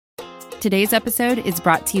Today's episode is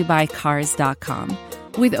brought to you by Cars.com.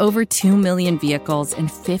 With over 2 million vehicles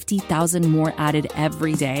and 50,000 more added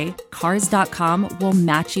every day, Cars.com will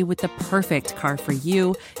match you with the perfect car for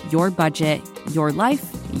you, your budget, your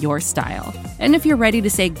life, your style. And if you're ready to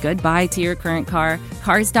say goodbye to your current car,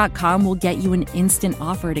 Cars.com will get you an instant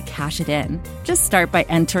offer to cash it in. Just start by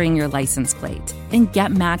entering your license plate and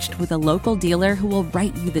get matched with a local dealer who will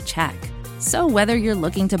write you the check. So whether you're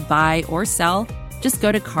looking to buy or sell, just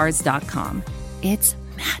go to Cars.com. It's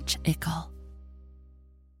magical.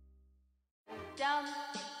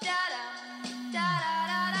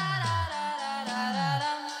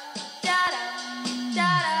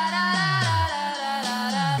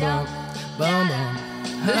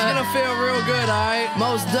 This is gonna feel real good, alright?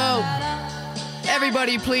 Most dope.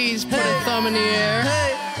 Everybody please put a thumb in the air.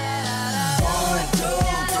 Hey. 1, 2,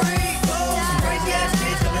 3, 4. Some crazy ass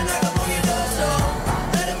kids gonna knock up on your door, so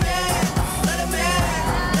let 'em in, let 'em in,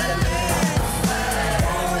 let 'em in.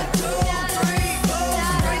 1, 2, 3, 4.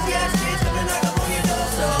 Some crazy ass kids gonna knock up on your door,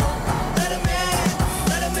 so let 'em in,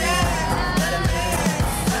 let 'em in, let 'em in.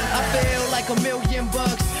 I feel like $1,000,000,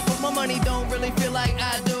 but my money don't really feel like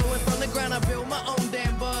I do. And from the ground I build my own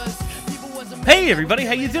damn buzz. Hey everybody,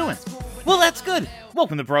 how you doing? Well, that's good.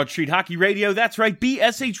 Welcome to Broad Street Hockey Radio. That's right,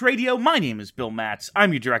 BSH Radio. My name is Bill Matz.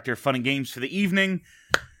 I'm your director of fun and games for the evening.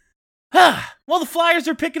 Well, the Flyers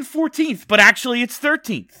are picking 14th, but actually it's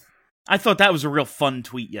 13th. I thought that was a real fun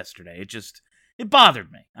tweet yesterday. It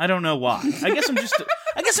bothered me. I don't know why. I guess I'm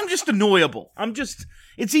just annoyable.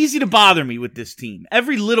 It's easy to bother me with this team.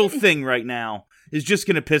 Every little thing right now is just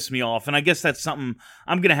going to piss me off, and I guess that's something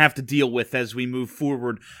I'm going to have to deal with as we move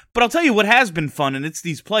forward. But I'll tell you what has been fun, and it's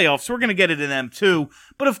these playoffs. We're going to get into them too.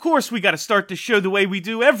 But of course, we got to start the show the way we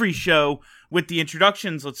do every show with the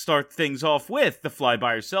introductions. Let's start things off with the fly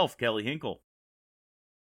by herself, Kelly Hinkle.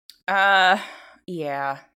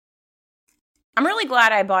 Yeah. I'm really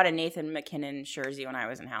glad I bought a Nathan McKinnon jersey when I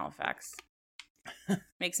was in Halifax.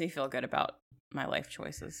 Makes me feel good about my life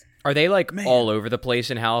choices. Are they all over the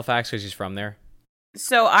place in Halifax because he's from there?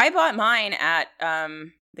 So I bought mine at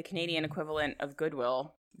the Canadian equivalent of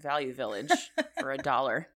Goodwill, Value Village, for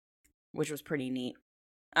 $1, which was pretty neat.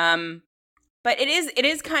 But it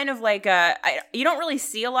is kind of like you don't really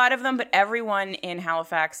see a lot of them, but everyone in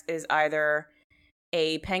Halifax is either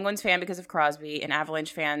a Penguins fan because of Crosby, an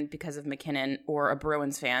Avalanche fan because of McKinnon, or a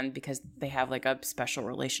Bruins fan because they have like a special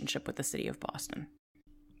relationship with the city of Boston.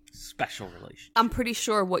 Special relationship. I'm pretty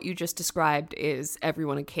sure what you just described is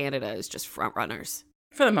everyone in Canada is just front runners.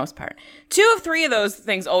 For the most part. 2 of 3 of those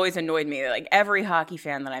things always annoyed me. Like every hockey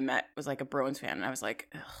fan that I met was like a Bruins fan, and I was like,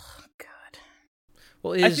 oh, God.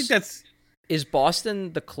 Well, I think is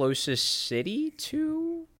Boston the closest city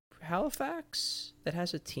to Halifax that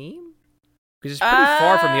has a team? Because it's pretty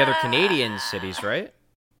far from the other Canadian cities, right?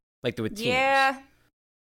 Like with teams. Yeah,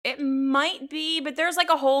 it might be, but there's like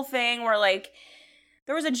a whole thing where like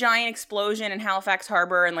there was a giant explosion in Halifax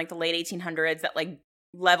Harbor in like the late 1800s that like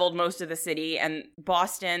leveled most of the city, and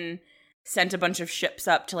Boston sent a bunch of ships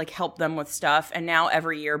up to like help them with stuff, and now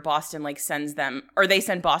every year Boston like sends them, or they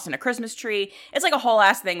send Boston a Christmas tree. It's like a whole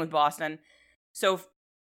ass thing with Boston. So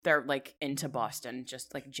they're like into Boston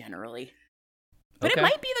just like generally. But Okay. It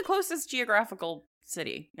might be the closest geographical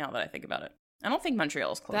city now that I think about it. I don't think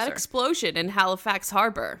Montreal is closer. That explosion in Halifax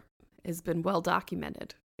Harbor has been well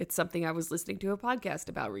documented. It's something I was listening to a podcast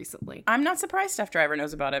about recently. I'm not surprised Steph Driver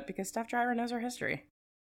knows about it because Steph Driver knows our history.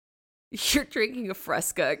 You're drinking a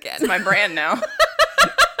Fresca again. It's my brand now.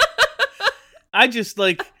 I just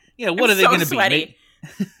what are they going to be?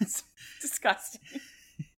 It's disgusting.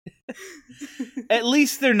 At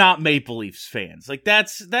least they're not Maple Leafs fans. Like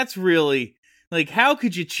that's really like, how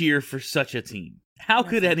could you cheer for such a team? How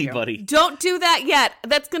could anybody? Don't do that yet.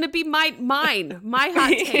 That's going to be my hot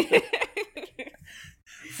take.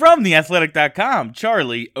 From theathletic.com,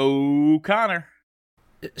 Charlie O'Connor.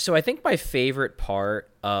 So I think my favorite part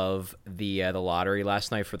of the lottery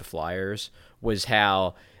last night for the Flyers was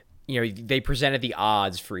how they presented the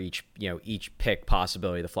odds for each pick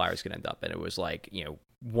possibility the Flyers could end up, and it was like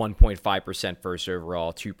 1.5% first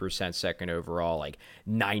overall, 2% second overall, like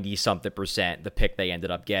 90-something% the pick they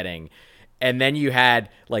ended up getting. And then you had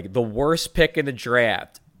like the worst pick in the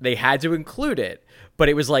draft. They had to include it, but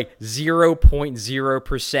it was like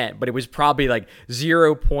 0.0%, but it was probably like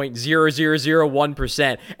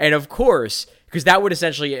 0.0001%. And of course, because that would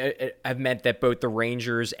essentially have meant that both the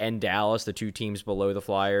Rangers and Dallas, the two teams below the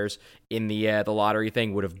Flyers in the lottery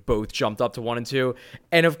thing, would have both jumped up to 1 and 2.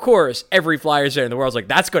 And of course, every Flyers fan in the world's like,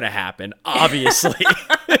 that's going to happen, obviously.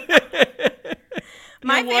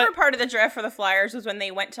 My favorite part of the draft for the Flyers was when they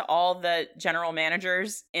went to all the general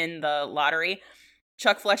managers in the lottery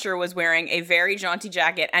Chuck Fletcher was wearing a very jaunty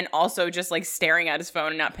jacket and also just like staring at his phone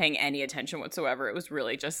and not paying any attention whatsoever. It was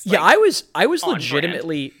really just like, I was on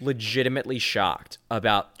legitimately shocked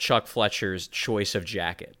about Chuck Fletcher's choice of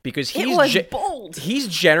jacket because he's it was bold. He's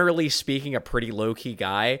generally speaking a pretty low key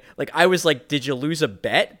guy. Like I was like, did you lose a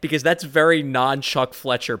bet? Because that's very non Chuck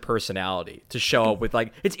Fletcher personality to show up with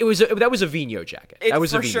like that was a Vino jacket. It's that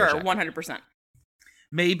was for a Vino sure, jacket. 100%.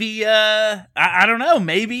 Maybe I don't know.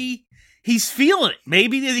 Maybe he's feeling it.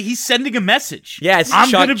 Maybe he's sending a message. Yeah, it's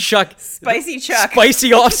Chuck. Spicy Chuck.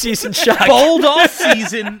 Spicy off-season Chuck. Bold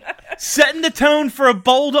off-season, setting the tone for a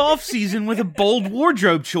bold off-season with a bold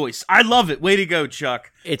wardrobe choice. I love it. Way to go,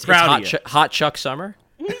 Chuck. It's Proud of you. hot Chuck summer.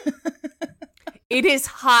 It is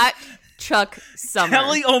hot Chuck summer.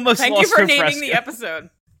 Kelly almost Thank lost you for her naming Fresca. the episode.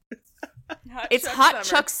 It's hot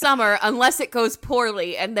Chuck summer unless it goes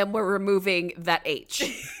poorly, and then we're removing that H.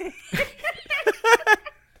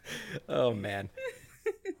 Oh man.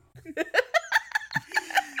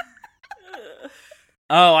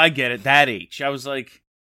 Oh, I get it. That H. I was like,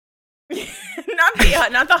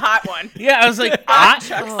 not the hot one. yeah, I was like, Hot hot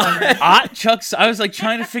Chuck summer. hot Chuck's. I was like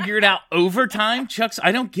trying to figure it out. Overtime Chuck's.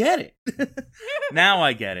 I don't get it. Now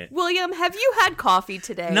I get it. William, have you had coffee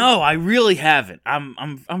today? No, I really haven't.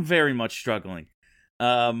 I'm very much struggling.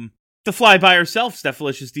 The fly by herself,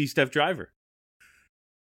 Stephalicious D Steph Driver.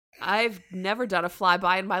 I've never done a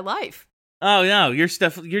flyby in my life. Oh no, you're just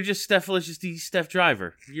Stephalicious D Steph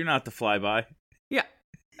Driver. You're not the flyby. Yeah.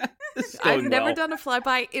 This is I've going never well. done a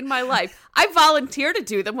flyby in my life. I volunteer to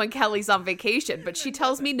do them when Kelly's on vacation, but she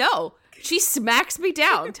tells me no. She smacks me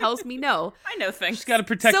down, tells me no. I know things. Just got to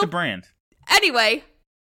protect So- the brand. Anyway,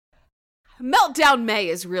 Meltdown May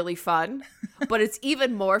is really fun, but it's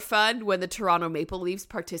even more fun when the Toronto Maple Leafs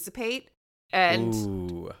participate. And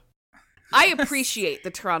Ooh. I appreciate the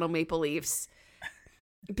Toronto Maple Leafs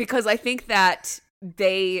because I think that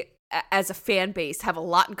they, as a fan base, have a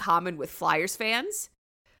lot in common with Flyers fans.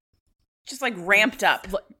 Just like ramped up.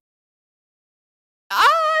 I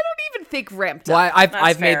don't even think ramped Well, up.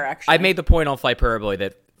 I've fair, actually. made the point on Flyperbole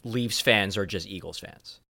that Leafs fans are just Eagles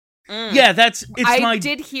fans. Yeah, I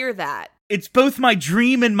did hear that. It's both my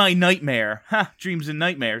dream and my nightmare. Ha, dreams and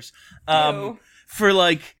nightmares. Ew.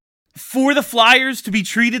 For the Flyers to be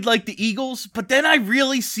treated like the Eagles, but then I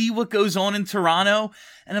really see what goes on in Toronto,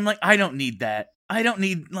 and I'm like, I don't need that. I don't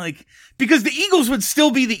need, because the Eagles would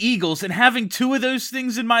still be the Eagles, and having two of those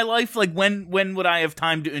things in my life, when would I have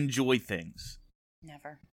time to enjoy things?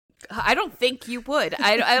 Never. I don't think you would.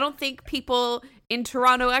 I don't think people in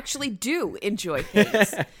Toronto actually do enjoy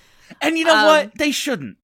things. And you know what? They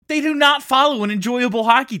shouldn't. They do not follow an enjoyable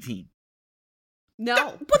hockey team.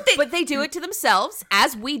 No, but they do it to themselves,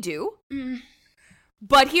 as we do.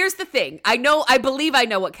 But here's the thing. I believe I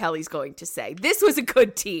know what Kelly's going to say. This was a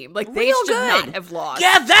good team. Like, they Real should good. not have lost.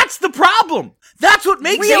 Yeah, that's the problem. That's what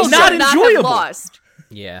makes They it should not not have enjoyable. lost.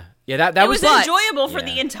 Yeah, that It was was enjoyable for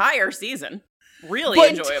Yeah. the entire season. Really The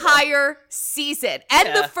enjoyable. entire season. And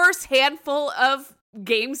Yeah. the first handful of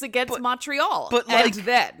games against Montreal. but, and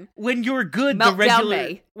then. When you're good,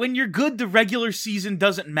 Meltdown the regular season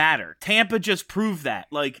doesn't matter. Tampa just proved that.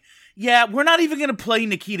 Yeah, we're not even gonna play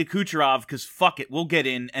Nikita Kucherov because fuck it, we'll get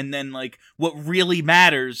in. And then what really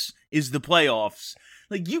matters is the playoffs.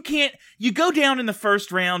 You go down in the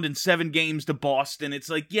first round in 7 games to Boston. It's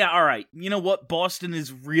yeah, all right. You know what? Boston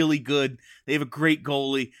is really good. They have a great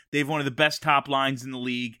goalie. They have one of the best top lines in the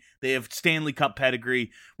league. They have Stanley Cup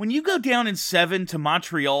pedigree. When you go down in 7 to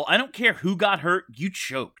Montreal, I don't care who got hurt, you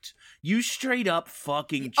choked. You straight up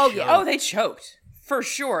fucking choked. Oh, yeah. Oh, they choked. For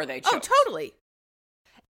sure they choked. Oh, totally.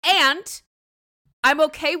 And I'm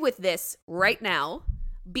okay with this right now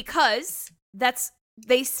because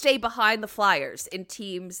they stay behind the Flyers in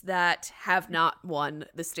teams that have not won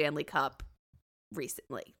the Stanley Cup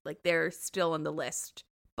recently. They're still on the list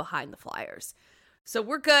behind the Flyers. So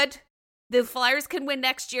we're good. The Flyers can win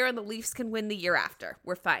next year and the Leafs can win the year after.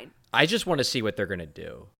 We're fine. I just want to see what they're going to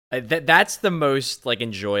do. That's the most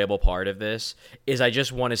enjoyable part of this is I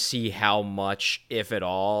just want to see how much, if at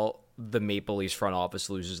all, the Maple Leafs front office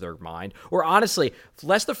loses their mind. Or honestly,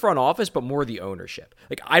 less the front office, but more the ownership.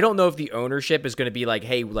 I don't know if the ownership is going to be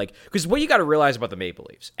hey, because what you got to realize about the Maple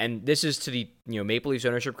Leafs, and this is to the Maple Leafs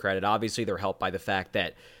ownership credit, obviously they're helped by the fact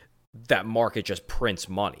that that market just prints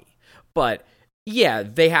money. But yeah,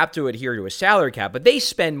 they have to adhere to a salary cap, but they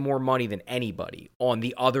spend more money than anybody on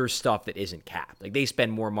the other stuff that isn't capped. They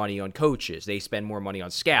spend more money on coaches. They spend more money on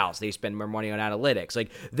scouts. They spend more money on analytics.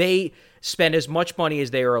 They spend as much money as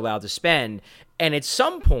they are allowed to spend. And at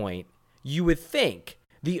some point, you would think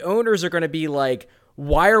the owners are going to be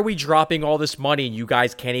why are we dropping all this money and you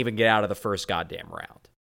guys can't even get out of the first goddamn round?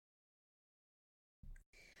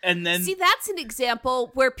 And then See, that's an example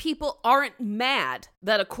where people aren't mad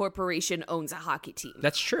that a corporation owns a hockey team.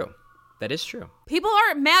 That's true. That is true. People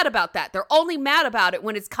aren't mad about that. They're only mad about it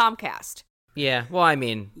when it's Comcast. Yeah. Well, I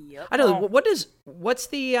mean, Yep. I don't know. What's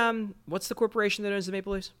the corporation that owns the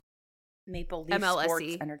Maple Leafs? Maple Leaf MLSE.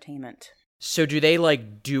 Sports Entertainment. So do they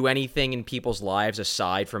like do anything in people's lives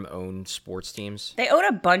aside from own sports teams? They own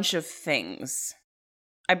a bunch of things.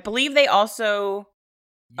 I believe they also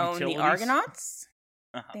own the Utilities? Argonauts.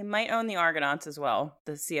 Uh-huh. They might own the Argonauts as well,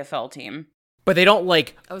 the CFL team. But they don't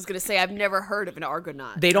like I was going to say, I've never heard of an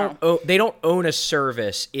Argonaut. they don't own a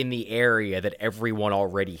service in the area that everyone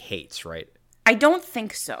already hates, right? I don't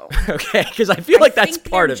think so. Okay, because I feel like that's think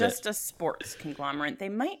part they're of just a sports conglomerate. They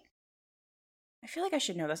might. I feel like I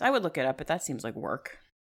should know this. I would look it up, but that seems like work.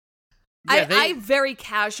 Yeah, I very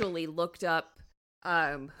casually looked up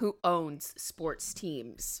who owns sports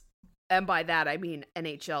teams. And by that, I mean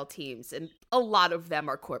NHL teams. And a lot of them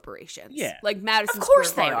are corporations. Yeah. Like Madison Of course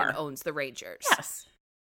Square they Garden are. owns the Rangers. Yes.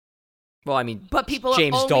 Well, I mean, But people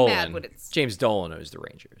James are only Dolan. mad when it's... James Dolan owns the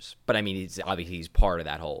Rangers, but I mean, he's part of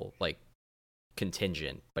that whole like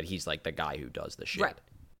contingent. But he's like the guy who does the shit. Right.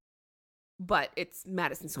 But it's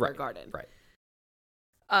Madison Square Right, Garden. right.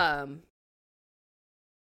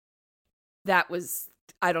 That was...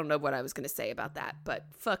 I don't know what I was going to say about that, but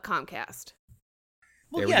fuck Comcast.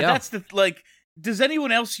 Well, There we yeah, go. that's the like. Does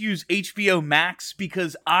anyone else use HBO Max?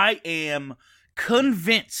 Because I am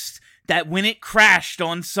convinced that when it crashed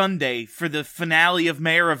on Sunday for the finale of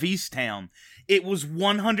Mayor of Easttown, it was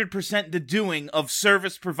 100% the doing of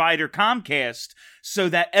service provider Comcast, so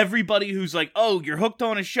that everybody who's like, "Oh, you're hooked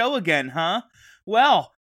on a show again, huh?"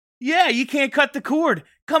 Well, yeah, you can't cut the cord.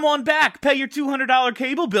 Come on back, pay your $200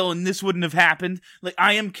 cable bill, and this wouldn't have happened. Like,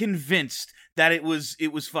 I am convinced that it was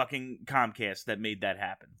fucking Comcast that made that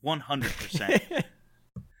happen. 100%.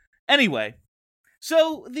 Anyway,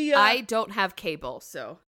 so the I don't have cable,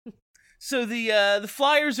 so... the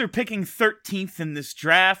Flyers are picking 13th in this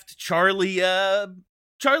draft. Charlie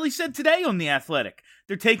said today on The Athletic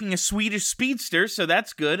they're taking a Swedish speedster, so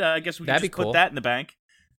that's good. I guess we can That'd just be cool. put that in the bank.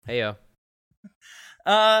 Heyo.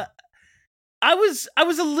 I was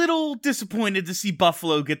a little disappointed to see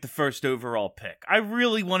Buffalo get the first overall pick. I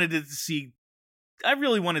really wanted to see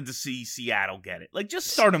Seattle get it. Like, just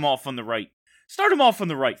start them off on the right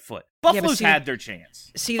foot. Buffalo's see- had their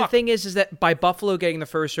chance. See, Fuck. the thing is that by Buffalo getting the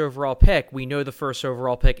first overall pick, we know the first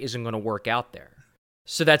overall pick isn't going to work out there.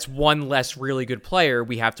 So that's one less really good player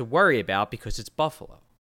we have to worry about because it's Buffalo.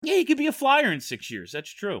 Yeah, he could be a Flyer in 6 years.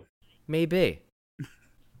 That's true. Maybe.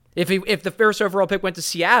 If the first overall pick went to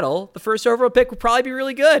Seattle, the first overall pick would probably be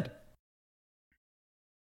really good.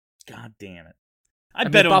 God damn it. I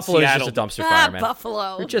bet mean, on Buffalo's Seattle. just a dumpster fire, man.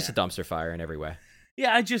 Buffalo. They're just a dumpster fire in every way.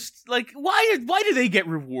 Yeah, I just, like, why do they get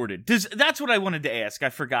rewarded? That's what I wanted to ask. I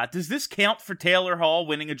forgot. Does this count for Taylor Hall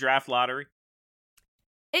winning a draft lottery?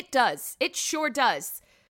 It does. It sure does.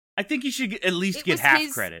 I think he should at least It get was half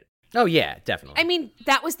his- credit. Oh, yeah, definitely. I mean,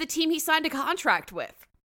 that was the team he signed a contract with.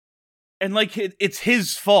 And, like, it's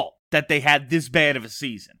his fault that they had this bad of a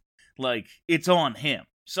season. Like, it's on him.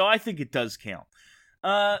 So I think it does count.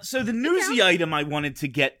 So the newsy item I wanted to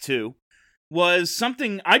get to was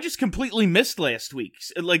something I just completely missed last week.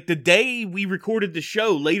 Like, the day we recorded the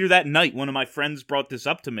show, later that night, one of my friends brought this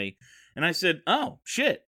up to me. And I said, oh,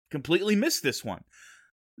 shit, completely missed this one.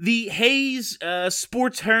 The Hayes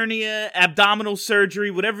sports hernia, abdominal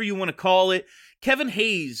surgery, whatever you want to call it. Kevin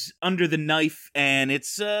Hayes under the knife, and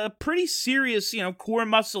it's a pretty serious, core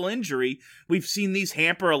muscle injury. We've seen these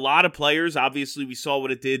hamper a lot of players. Obviously, we saw what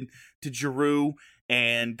it did to Giroux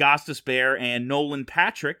and Gostisbehere and Nolan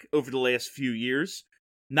Patrick over the last few years.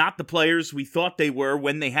 Not the players we thought they were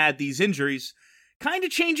when they had these injuries. Kind of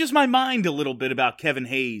changes my mind a little bit about Kevin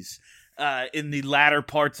Hayes. In the latter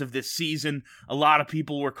parts of this season, a lot of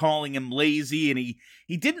people were calling him lazy, and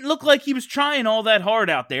he didn't look like he was trying all that hard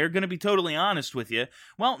out there, gonna be totally honest with you.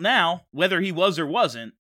 Well, now, whether he was or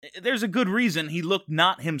wasn't, there's a good reason he looked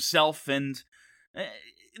not himself, and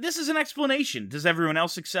this is an explanation. Does everyone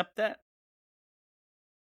else accept that?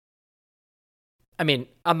 I mean,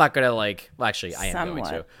 I'm not gonna I am going to.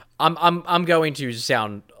 Somewhat. I'm going to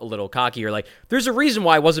sound a little cocky or like. There's a reason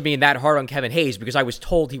why I wasn't being that hard on Kevin Hayes because I was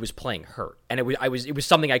told he was playing hurt, and it was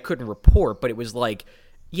something I couldn't report, but it was like,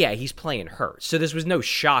 yeah, he's playing hurt. So this was no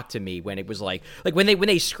shock to me when it was like when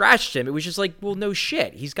they scratched him, it was just like, well, no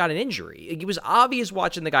shit, he's got an injury. It was obvious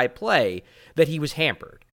watching the guy play that he was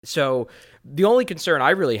hampered. So the only concern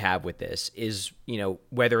I really have with this is,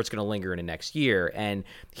 whether it's going to linger into next year, and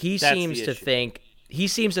he That's seems the to issue. think. He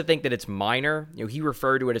seems to think that it's minor. He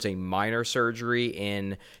referred to it as a minor surgery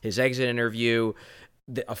in his exit interview.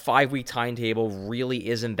 a 5-week timetable really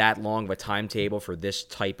isn't that long of a timetable for this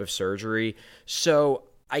type of surgery. So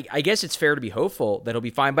I guess it's fair to be hopeful that he'll be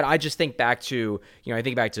fine, but I just think back to, I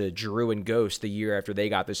think back to Drew and Ghost the year after they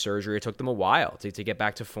got the surgery. It took them a while to get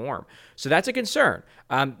back to form. So that's a concern.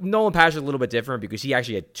 Nolan Patrick's a little bit different because he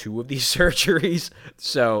actually had 2 of these surgeries.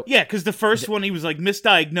 So yeah, because the first one he was like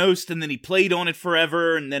misdiagnosed and then he played on it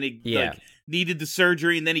forever and then he like needed the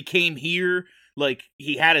surgery and then he came here. Like,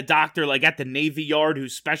 he had a doctor, like, at the Navy Yard who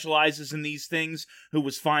specializes in these things, who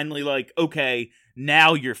was finally like, okay,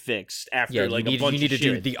 now you're fixed after, like, a bunch of shit. You need to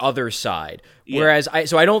do the other side. Yeah. Whereas, I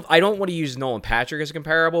don't want to use Nolan Patrick as a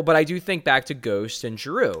comparable, but I do think back to Ghost and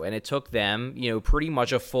Drew, and it took them, pretty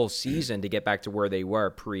much a full season to get back to where they were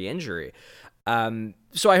pre-injury.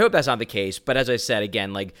 So I hope that's not the case, but as I said,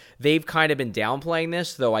 again, like, they've kind of been downplaying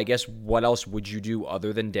this, though I guess what else would you do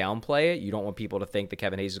other than downplay it? You don't want people to think that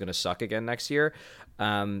Kevin Hayes is going to suck again next year.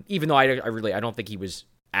 Even though I don't think he was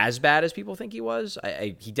as bad as people think he was.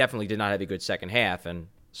 He definitely did not have a good second half, and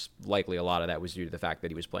likely a lot of that was due to the fact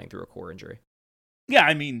that he was playing through a core injury. Yeah,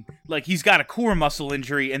 I mean, like, he's got a core muscle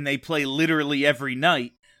injury and they play literally every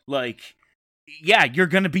night. Like, yeah, you're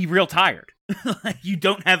going to be real tired. Like, you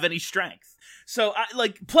don't have any strength. So,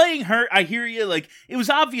 playing hurt, I hear you, like, it was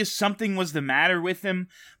obvious something was the matter with him,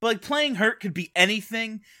 but, like, playing hurt could be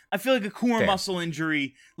anything. I feel like a core muscle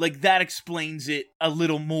injury, like, that explains it a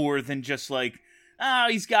little more than just, like,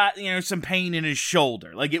 he's got, some pain in his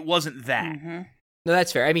shoulder. Like, it wasn't that. Mm-hmm. No,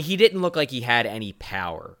 that's fair. I mean, he didn't look like he had any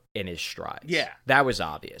power in his strides. Yeah. That was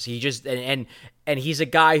obvious. He just, and he's a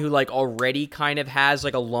guy who, like, already kind of has,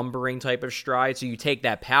 like, a lumbering type of stride, so you take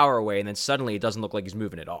that power away, and then suddenly it doesn't look like he's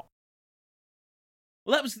moving at all.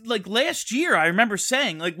 Well, that was, like, last year, I remember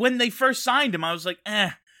saying, like, when they first signed him, I was like,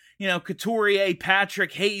 Couturier,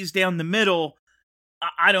 Patrick, Hayes down the middle,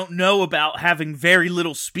 I don't know about having very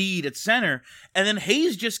little speed at center. And then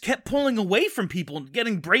Hayes just kept pulling away from people and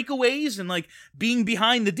getting breakaways and, like, being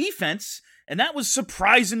behind the defense, and that was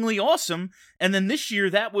surprisingly awesome. And then this year,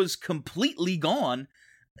 that was completely gone.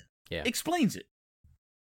 Yeah. Explains it.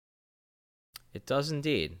 It does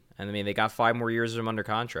indeed. And I mean, they got 5 more years of him under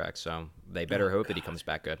contract, so they better hope that he comes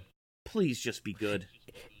back good. Please just be good.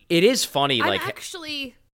 It is funny, I'm like...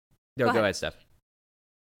 actually... No, go ahead, Steph.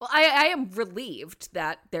 Well, I am relieved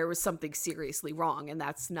that there was something seriously wrong, and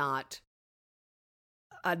that's not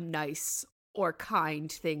a nice or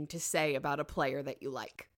kind thing to say about a player that you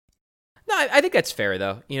like. No, I think that's fair,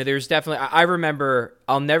 though. There's definitely... I remember...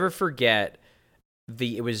 I'll never forget...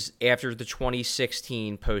 It was after the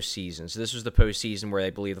 2016 postseason. So this was the postseason where I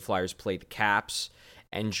believe the Flyers played the Caps,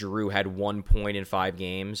 and Giroux had 1 point in 5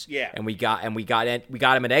 games. Yeah, and we got him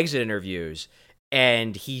at exit interviews,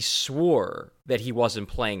 and he swore that he wasn't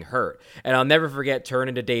playing hurt. And I'll never forget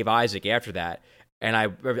turning to Dave Isaac after that, and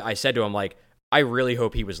I said to him, like, I really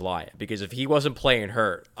hope he was lying, because if he wasn't playing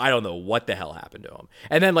hurt, I don't know what the hell happened to him.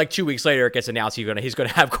 And then, like, 2 weeks later, it gets announced he's gonna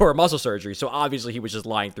have core muscle surgery. So obviously he was just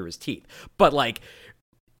lying through his teeth. But, like,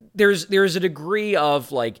 there's a degree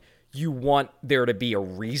of, like, you want there to be a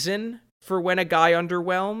reason for when a guy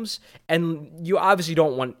underwhelms, and you obviously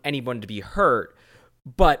don't want anyone to be hurt.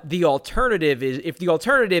 But the alternative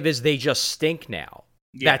is they just stink now.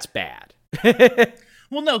 Yeah. That's bad.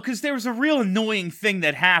 Well, no, because there was a real annoying thing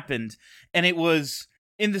that happened, and it was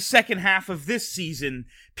in the second half of this season,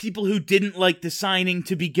 people who didn't like the signing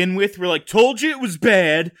to begin with were like, told you it was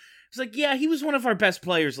bad. It's like, yeah, he was one of our best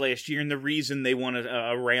players last year, and the reason they won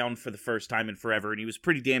a round for the first time in forever, and he was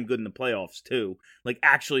pretty damn good in the playoffs, too. Like,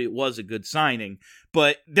 actually, it was a good signing,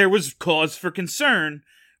 but there was cause for concern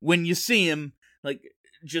when you see him, like,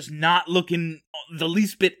 just not looking the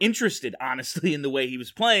least bit interested, honestly, in the way he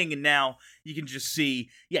was playing, and now you can just see,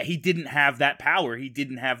 yeah, he didn't have that power, he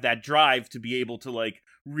didn't have that drive to be able to, like,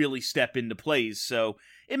 really step into plays, so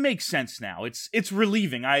it makes sense now. It's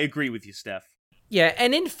relieving. I agree with you, Steph. Yeah,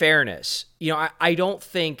 and in fairness, I don't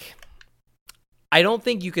think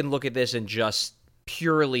you can look at this and just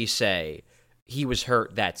purely say he was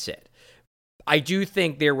hurt, that's it. I do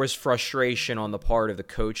think there was frustration on the part of the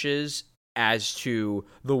coaches as to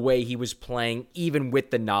the way he was playing, even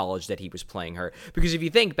with the knowledge that he was playing hurt. Because if you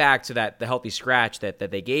think back to the healthy scratch that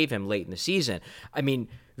they gave him late in the season, I mean,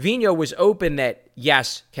 Vigneault was open that,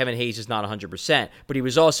 yes, Kevin Hayes is not 100%, but he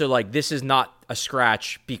was also like, this is not a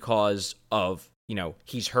scratch because of,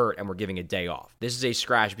 he's hurt and we're giving a day off. This is a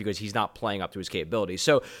scratch because he's not playing up to his capabilities.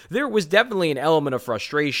 So there was definitely an element of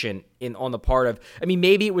frustration on the part of, I mean,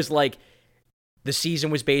 maybe it was like, the season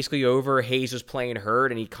was basically over, Hayes was playing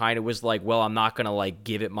hurt, and he kind of was like, well, I'm not going to, like,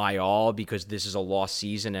 give it my all because this is a lost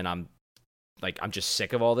season, and I'm just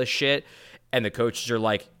sick of all this shit. And the coaches are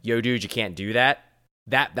like, yo, dude, you can't do that.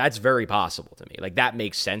 that's very possible to me. Like, that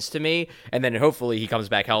makes sense to me. And then hopefully he comes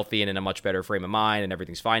back healthy and in a much better frame of mind and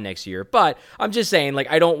everything's fine next year. But I'm just saying,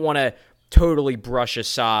 like, I don't want to totally brush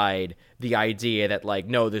aside the idea that, like,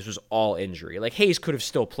 no, this was all injury. Like, Hayes could have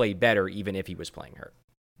still played better even if he was playing hurt.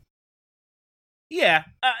 Yeah,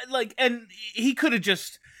 and he could have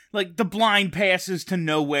just, like, the blind passes to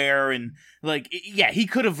nowhere, and, like, yeah, he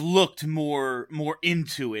could have looked more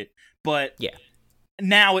into it, but yeah,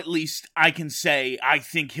 now at least I can say I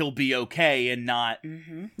think he'll be okay and not...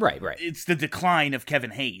 Right. It's the decline of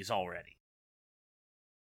Kevin Hayes already.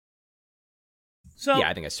 So yeah,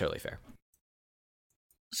 I think that's totally fair.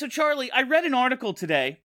 So, Charlie, I read an article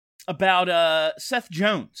today about Seth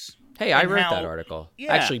Jones. Hey, I read that article.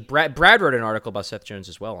 Yeah. Actually, Brad wrote an article about Seth Jones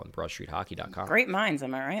as well on BroadStreetHockey.com. Great minds,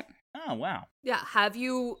 am I right? Oh, wow. Yeah, have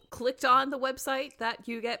you clicked on the website that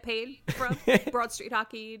you get paid from,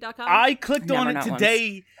 BroadStreetHockey.com? I clicked Never, on it not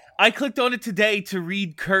today. I clicked on it today to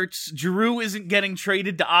read Kurt's "Giroux isn't getting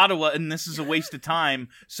traded to Ottawa and this is a waste of time,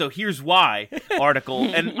 so here's why" article.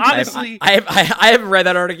 And honestly, I haven't read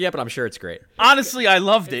that article yet, but I'm sure it's great. Honestly, I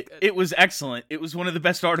loved it. It was excellent. It was one of the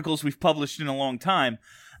best articles we've published in a long time.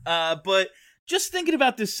 But just thinking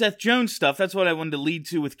about this Seth Jones stuff, that's what I wanted to lead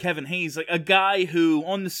to with Kevin Hayes, like a guy who,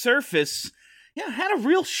 on the surface, had a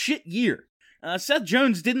real shit year. Seth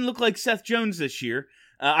Jones didn't look like Seth Jones this year.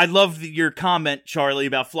 I love your comment, Charlie,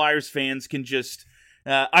 about Flyers fans can just,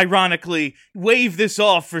 ironically, wave this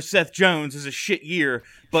off for Seth Jones as a shit year,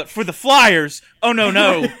 but for the Flyers, oh no,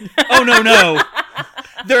 oh no,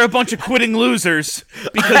 they're a bunch of quitting losers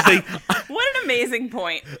because they... What an amazing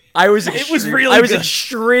point. It was really good.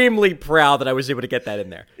 Extremely proud that I was able to get that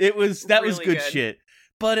in there. That was Really good good. shit.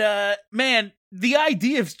 But, man, the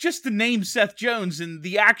idea of just the name Seth Jones and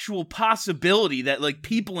the actual possibility that, like,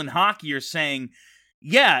 people in hockey are saying,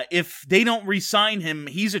 yeah, if they don't re-sign him,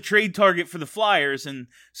 he's a trade target for the Flyers, and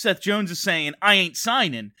Seth Jones is saying, I ain't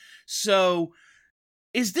signing. So,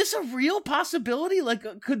 is this a real possibility?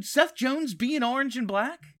 Like, could Seth Jones be in orange and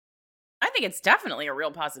black? I think it's definitely a real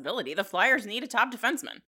possibility. The Flyers need a top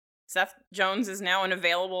defenseman. Seth Jones is now an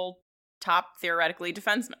available top, theoretically,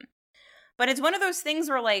 defenseman. But it's one of those things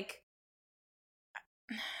where, like,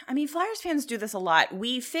 I mean, Flyers fans do this a lot.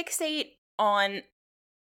 We fixate on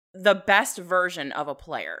the best version of a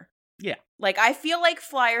player. Yeah. Like, I feel like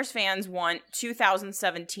Flyers fans want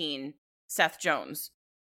 2017 Seth Jones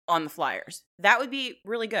on the Flyers. That would be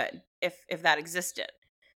really good if that existed.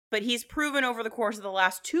 But he's proven over the course of the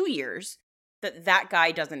last 2 years that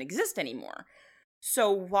guy doesn't exist anymore.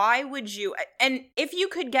 So why would you... And if you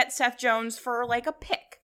could get Seth Jones for, like, a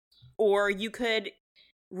pick, or you could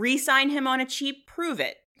re-sign him on a cheap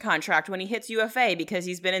prove-it contract when he hits UFA because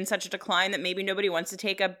he's been in such a decline that maybe nobody wants to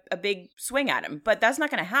take a big swing at him. But that's not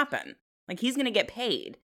going to happen. Like, he's going to get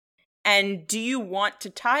paid. And do you want to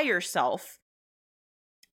tie yourself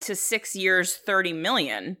to 6 years, $30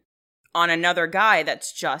 million on another guy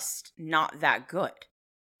that's just not that good?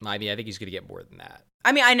 I mean, I think he's going to get more than that.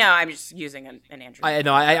 I mean, I know. I'm just using an Andrew. I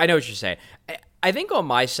know what you're saying. I think on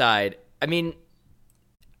my side, I mean,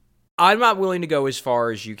 I'm not willing to go as far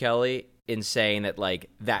as you, Kelly, in saying that, like,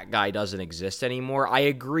 that guy doesn't exist anymore. I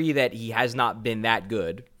agree that he has not been that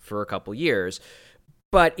good for a couple years,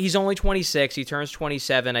 but he's only 26. He turns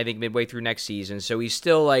 27, I think, midway through next season. So he's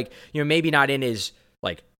still, like, maybe not in his,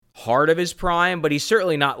 like, heart of his prime, but he's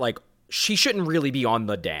certainly not, like, she shouldn't really be on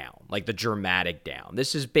the down, like the dramatic down.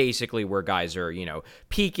 This is basically where guys are,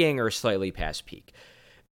 peaking or slightly past peak.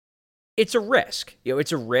 It's a risk.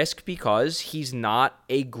 It's a risk because he's not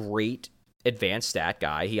a great advanced stat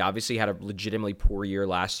guy. He obviously had a legitimately poor year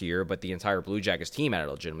last year, but the entire Blue Jackets team had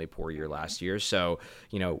a legitimately poor year last year. So,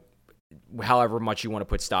 however much you want to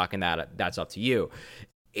put stock in that, that's up to you.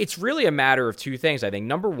 It's really a matter of two things. I think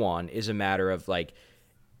number one is a matter of, like,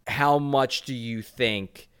 how much do you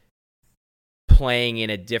think playing in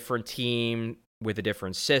a different team with a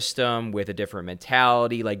different system, with a different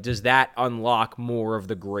mentality, like, does that unlock more of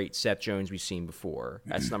the great Seth Jones we've seen before?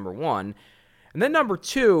 That's number one. And then number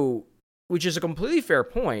two, which is a completely fair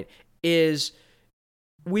point, is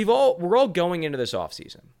we're all going into this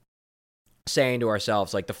offseason saying to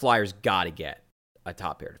ourselves, like, the Flyers got to get a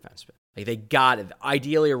top pair defenseman. Like, they got it,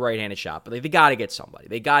 ideally a right-handed shot, but, like, they got to get somebody.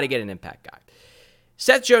 They got to get an impact guy.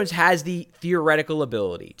 Seth Jones has the theoretical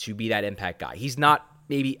ability to be that impact guy. He's not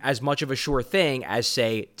maybe as much of a sure thing as,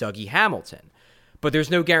 say, Dougie Hamilton. But there's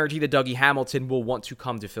no guarantee that Dougie Hamilton will want to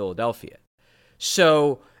come to Philadelphia.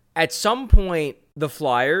 So at some point, the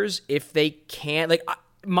Flyers, if they can't... Like,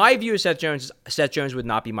 my view of Seth Jones is Seth Jones would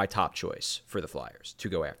not be my top choice for the Flyers to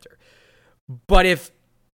go after. But if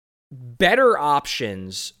better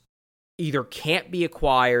options either can't be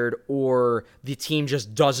acquired or the team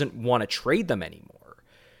just doesn't want to trade them anymore,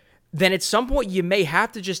 then at some point you may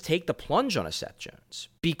have to just take the plunge on a Seth Jones.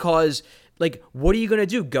 Because, like, what are you going to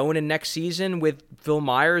do? Go into next season with Phil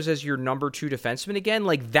Myers as your number 2 defenseman again?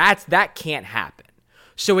 Like, that can't happen.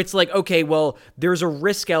 So it's like, okay, well, there's a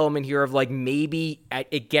risk element here of, like, maybe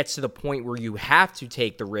it gets to the point where you have to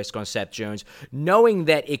take the risk on Seth Jones, knowing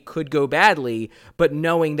that it could go badly, but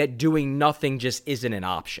knowing that doing nothing just isn't an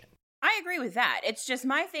option. I agree with that. It's just,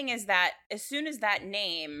 my thing is that as soon as that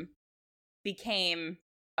name became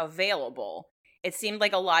available, it seemed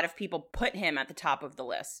like a lot of people put him at the top of the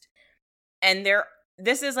list. And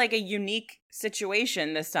this is like a unique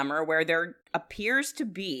situation this summer where there appears to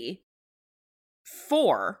be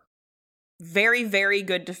 4 very, very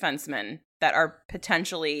good defensemen that are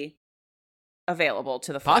potentially available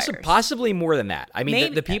to the Flyers. Possibly more than that. I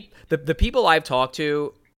mean, the people I've talked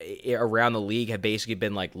to around the league have basically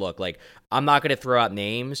been like, look, like, I'm not going to throw out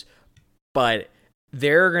names, but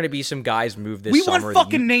there are going to be some guys move this summer. We want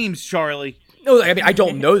fucking names, Charlie. No, I mean, I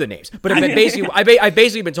don't know the names, but I've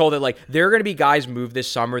basically been told that, like, there are going to be guys move this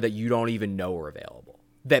summer that you don't even know are available.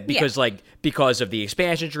 That because because of the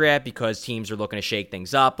expansion draft, because teams are looking to shake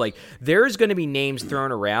things up, like, there's going to be names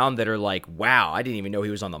thrown around that are like, wow, I didn't even know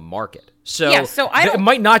he was on the market. So, it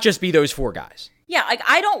might not just be those 4 guys. Yeah, like,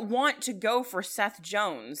 I don't want to go for Seth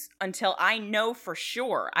Jones until I know for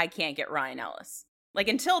sure I can't get Ryan Ellis. Like,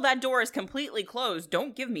 until that door is completely closed,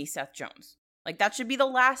 don't give me Seth Jones. Like, that should be the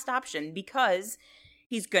last option because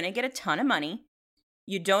he's going to get a ton of money.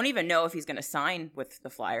 You don't even know if he's going to sign with the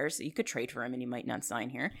Flyers. You could trade for him and he might not sign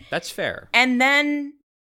here. That's fair. And then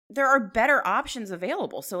there are better options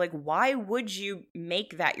available. So, like, why would you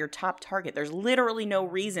make that your top target? There's literally no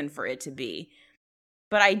reason for it to be.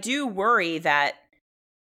 But I do worry that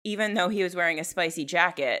even though he was wearing a spicy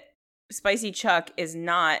jacket, Spicy Chuck is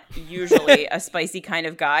not usually a spicy kind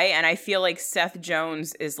of guy. And I feel like Seth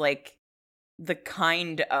Jones is, like, the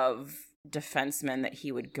kind of defenseman that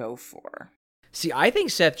he would go for. See, I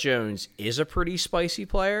think Seth Jones is a pretty spicy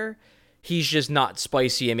player. He's just not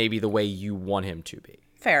spicy in maybe the way you want him to be.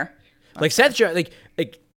 Fair. Like, Seth Jones,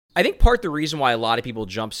 like I think part of the reason why a lot of people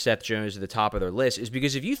jump Seth Jones to the top of their list is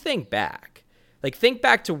because if you think back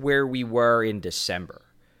to where we were in December,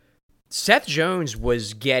 Seth Jones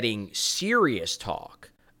was getting serious talk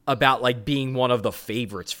about, like, being one of the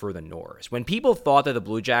favorites for the Norris. When people thought that the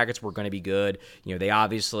Blue Jackets were going to be good, you know, they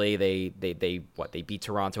obviously they beat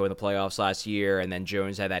Toronto in the playoffs last year, and then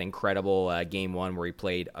Jones had that incredible game 1 where he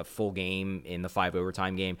played a full game in the 5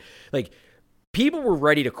 overtime game. Like, people were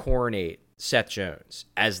ready to coronate Seth Jones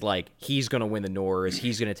as, like, he's going to win the Norris,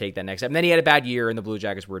 he's going to take that next step. And then he had a bad year and the Blue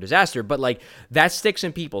Jackets were a disaster, but, like, that sticks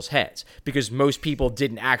in people's heads because most people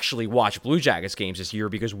didn't actually watch Blue Jackets games this year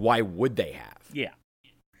because why would they have? Yeah.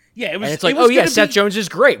 Yeah, it was. And it's like, oh yeah, Seth Jones is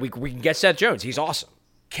great. We can get Seth Jones. He's awesome.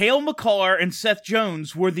 Cale Makar and Seth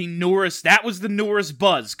Jones were the Norris. That was the Norris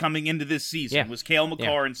buzz coming into this season. Yeah. Was Cale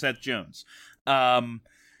Makar and Seth Jones. How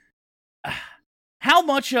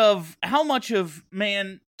much of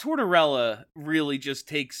man, Tortorella really just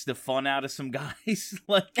takes the fun out of some guys.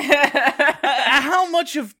 Like, how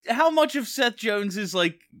much of Seth Jones's,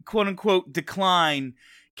 like, quote unquote decline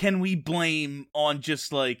can we blame on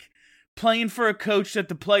just, like, playing for a coach that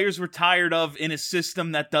the players were tired of in a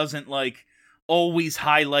system that doesn't, like, always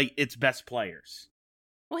highlight its best players?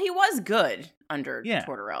 Well, he was good under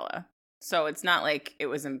Tortorella. So it's not like it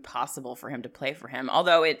was impossible for him to play for him.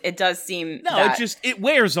 Although it does seem it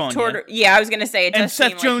wears on you. Yeah, I was going to say, it does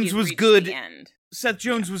seem Seth Jones like was good. The end. Seth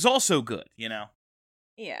Jones was also good, you know?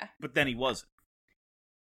 Yeah. But then he wasn't.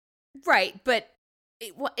 Right, but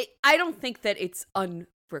I don't think that it's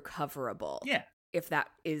unrecoverable. Yeah. If that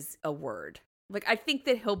is a word. Like, I think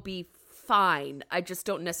that he'll be fine. I just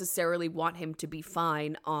don't necessarily want him to be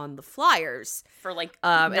fine on the Flyers. For, like,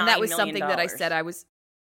 and that was $9 something million. that I said. I was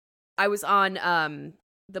on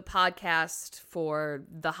the podcast for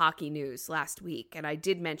the Hockey News last week, and I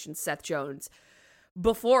did mention Seth Jones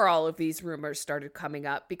before all of these rumors started coming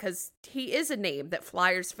up because he is a name that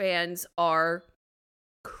Flyers fans are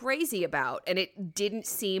crazy about, and it didn't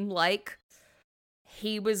seem like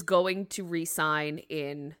he was going to re-sign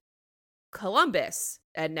in Columbus,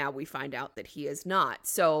 and now we find out that he is not.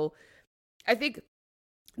 So I think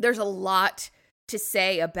there's a lot to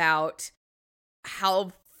say about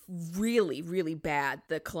how really, really bad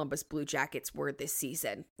the Columbus Blue Jackets were this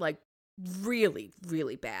season. Like, really,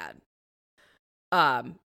 really bad.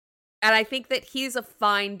 And I think that he's a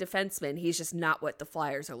fine defenseman. He's just not what the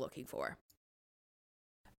Flyers are looking for.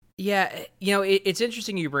 Yeah, it's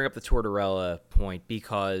interesting you bring up the Tortorella point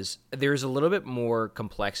because there's a little bit more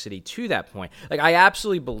complexity to that point. Like, I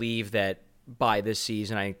absolutely believe that by this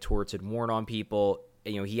season, I think Torts had worn on people.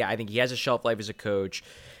 I think he has a shelf life as a coach,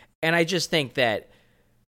 and I just think that,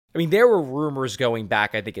 there were rumors going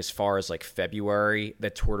back, I think, as far as like February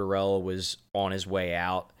that Tortorella was on his way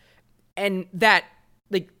out, and that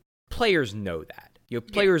players know that.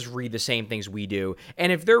 Players read the same things we do.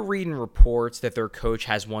 And if they're reading reports that their coach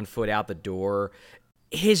has one foot out the door,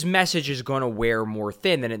 his message is going to wear more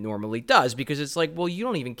thin than it normally does because it's like, well, you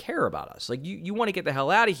don't even care about us. Like, you want to get the hell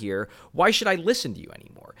out of here. Why should I listen to you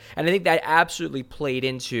anymore? And I think that absolutely played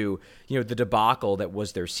into, the debacle that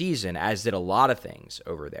was their season, as did a lot of things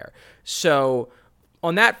over there. So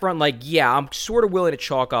on that front, I'm sort of willing to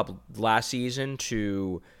chalk up last season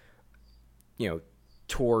to,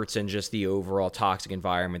 Torts and just the overall toxic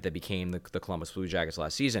environment that became the Columbus Blue Jackets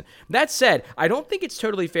last season. That said, I don't think it's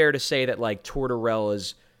totally fair to say that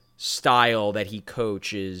Tortorella's style that he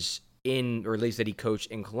coaches in, or at least that he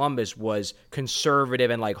coached in Columbus, was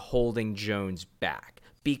conservative and holding Jones back.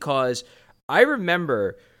 Because I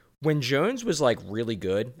remember when Jones was really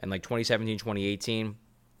good in 2017, 2018,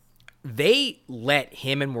 they let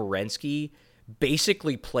him and Werenski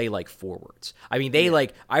basically play like forwards. I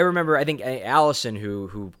remember, I think Allison,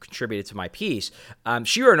 who contributed to my piece,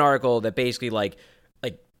 she wrote an article that basically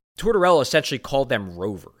Tortorella essentially called them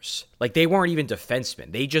rovers. They weren't even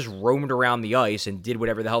defensemen. They just roamed around the ice and did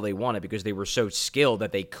whatever the hell they wanted because they were so skilled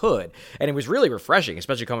that they could. And it was really refreshing,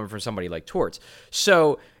 especially coming from somebody like Torts.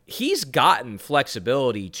 So he's gotten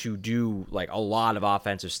flexibility to do a lot of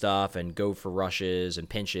offensive stuff and go for rushes and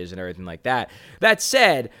pinches and everything like that. That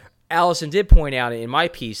said, Allison did point out in my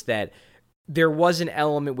piece that there was an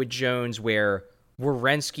element with Jones where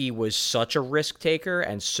Werenski was such a risk taker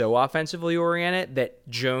and so offensively oriented that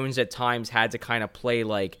Jones at times had to kind of play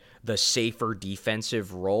the safer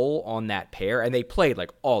defensive role on that pair, and they played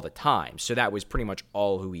all the time. So that was pretty much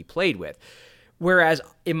all who he played with. Whereas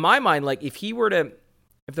in my mind, if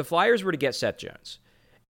the Flyers were to get Seth Jones,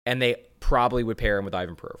 and they probably would pair him with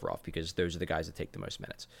Ivan Provorov because those are the guys that take the most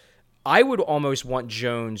minutes, I would almost want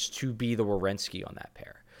Jones to be the Werenski on that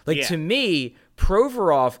pair. To me,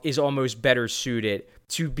 Provorov is almost better suited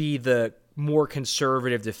to be the more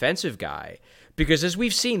conservative defensive guy because, as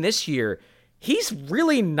we've seen this year, he's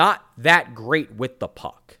really not that great with the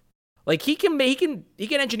puck. He can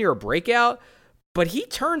engineer a breakout, but he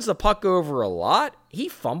turns the puck over a lot. He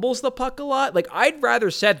fumbles the puck a lot. I'd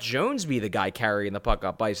rather Seth Jones be the guy carrying the puck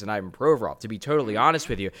up ice than Ivan Provorov, to be totally honest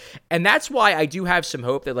with you. And that's why I do have some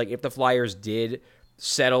hope that, if the Flyers did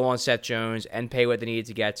settle on Seth Jones and pay what they needed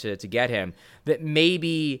to get him, that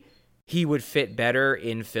maybe he would fit better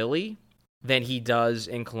in Philly than he does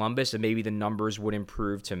in Columbus, and maybe the numbers would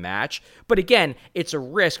improve to match. But again, it's a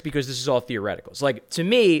risk because this is all theoretical. So, to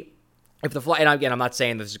me, if the and again, I'm not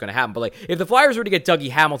saying this is going to happen, but if the Flyers were to get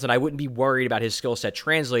Dougie Hamilton, I wouldn't be worried about his skill set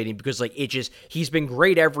translating because he's been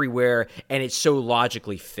great everywhere and it so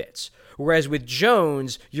logically fits. Whereas with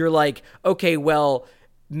Jones, you're okay, well,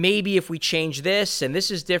 maybe if we change this and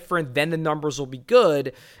this is different, then the numbers will be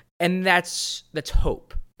good, and that's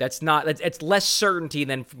hope. It's less certainty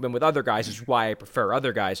than with other guys, which is why I prefer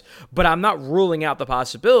other guys. But I'm not ruling out the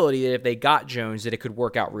possibility that if they got Jones, that it could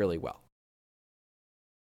work out really well.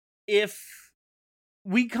 If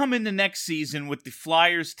we come into next season with the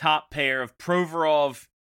Flyers' top pair of Provorov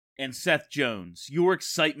and Seth Jones, your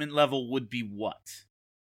excitement level would be what?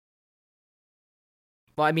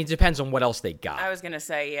 Well, it depends on what else they got. I was going to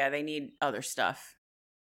say, they need other stuff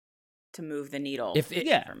to move the needle.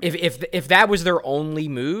 If that was their only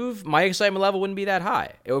move, my excitement level wouldn't be that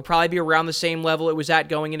high. It would probably be around the same level it was at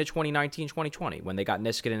going into 2019-2020 when they got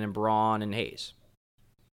Niskanen and Braun and Hayes.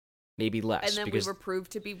 Maybe less. And then because, we were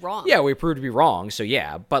proved to be wrong. Yeah, we proved to be wrong, so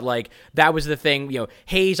yeah. But, that was the thing.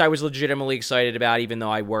 Hayes I was legitimately excited about, even though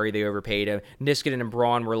I worry they overpaid him. Niskanen and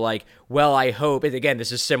Braun were well, I hope, and again,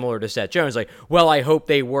 this is similar to Seth Jones, well, I hope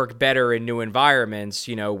they work better in new environments,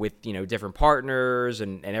 with, different partners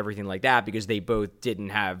and everything like that, because they both didn't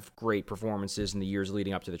have great performances in the years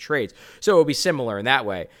leading up to the trades. So it would be similar in that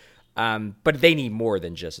way. But they need more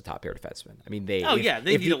than just a top pair defenseman. They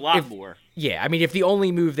need a lot more. Yeah, if the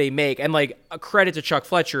only move they make, and a credit to Chuck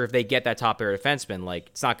Fletcher if they get that top pair defenseman,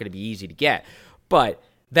 it's not going to be easy to get. But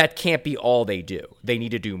that can't be all they do. They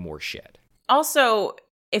need to do more shit. Also,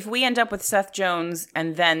 if we end up with Seth Jones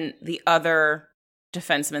and then the other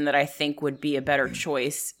defenseman that I think would be a better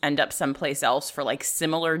choice end up someplace else for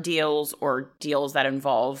similar deals or deals that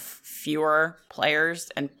involve fewer players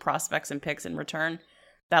and prospects and picks in return,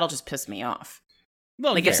 that'll just piss me off.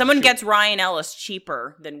 Well, if someone gets Ryan Ellis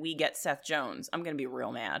cheaper than we get Seth Jones, I'm going to be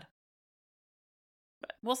real mad.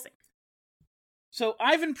 we'll see. So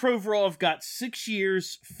Ivan Provorov got 6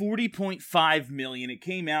 years, $40.5 million. It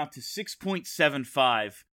came out to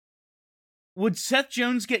 6.75. Would Seth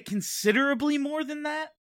Jones get considerably more than that?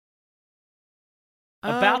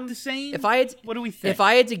 About the same? What do we think? If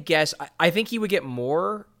I had to guess, I think he would get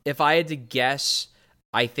more. If I had to guess,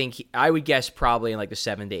 I would guess probably in like the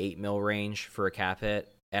 7 to 8 mil range for a cap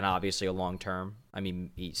hit, and obviously a long term. I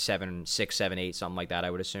mean, 7, 6, 7, 8, something like that.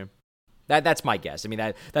 I would assume. That's my guess. I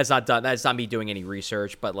mean, that's not done. That's not me doing any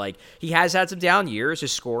research, but like he has had some down years.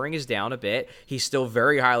 His scoring is down a bit. He's still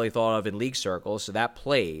very highly thought of in league circles, so that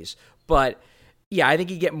plays. But yeah, I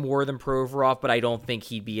think he'd get more than Provorov, but I don't think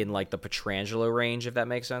he'd be in like the Pietrangelo range, if that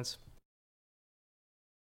makes sense.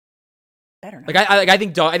 Better not. Like I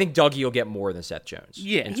think Dougie will get more than Seth Jones.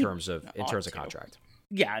 Yeah, in terms of contract.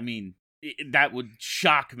 Yeah, I mean. That would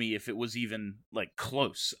shock me if it was even like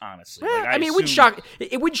close. Honestly, it wouldn't shock.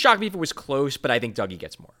 It wouldn't shock me if it was close, but I think Dougie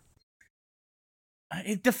gets more.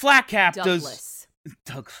 The flat cap Douglas.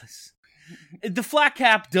 Douglas. The flat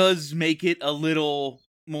cap does make it a little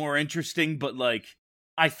more interesting, but like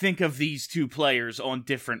I think of these two players on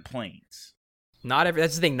different planes.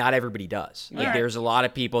 That's the thing. Not everybody does. Like, right. There's a lot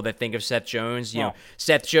of people that think of Seth Jones. You know,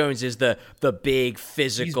 Seth Jones is the big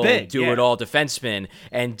physical do-it-all defenseman,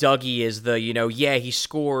 and Dougie is the he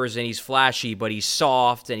scores and he's flashy, but he's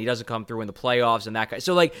soft and he doesn't come through in the playoffs and that guy.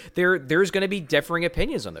 So like there's going to be differing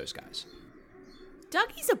opinions on those guys.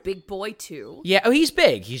 Dougie's a big boy too. Yeah, he's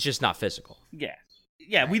big. He's just not physical. Yeah.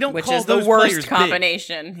 We don't Which call is the those worst players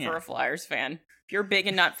combination big. for a Flyers fan. If you're big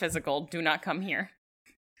and not physical, do not come here.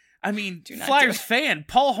 I mean, Do not Flyers do it. fan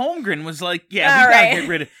Paul Holmgren was like, we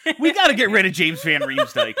gotta get rid of James Van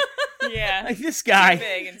Riemsdyk. Yeah, Like this guy,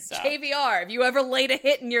 big and stuff. KVR, have you ever laid a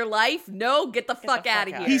hit in your life? No, get the fuck out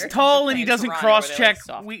of here. He's tall and he Playing doesn't Toronto where they cross-check. like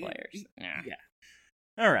soft players. Yeah.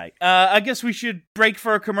 All right. I guess we should break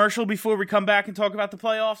for a commercial before we come back and talk about the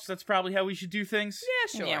playoffs. That's probably how we should do things.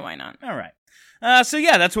 Yeah, sure. Yeah, why not? All right. So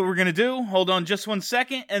yeah, that's what we're going to do. Hold on just 1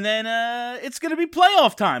 second, and then it's going to be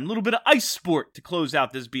playoff time. A little bit of ice sport to close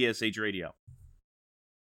out this BSH radio.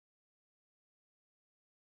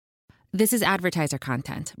 This is advertiser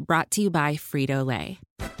content brought to you by Frito-Lay.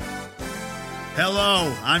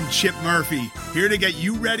 Hello, I'm Chip Murphy, here to get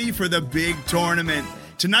you ready for the big tournament.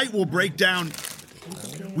 Tonight we'll break down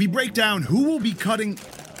who will be cutting...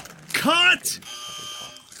 Cut!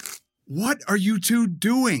 What are you two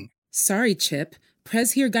doing? Sorry, Chip.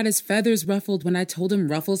 Prez here got his feathers ruffled when I told him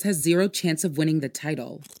Ruffles has zero chance of winning the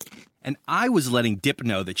title. And I was letting Dip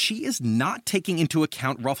know that she is not taking into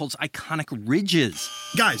account Ruffles' iconic ridges.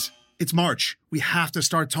 Guys, it's March. We have to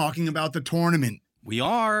start talking about the tournament. We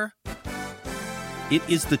are. It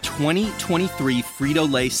is the 2023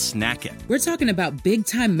 Frito-Lay Snack It. We're talking about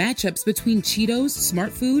big-time matchups between Cheetos,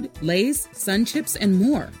 Smart Food, Lay's, Sun Chips, and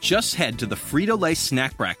more. Just head to the Frito-Lay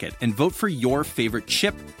Snack Bracket and vote for your favorite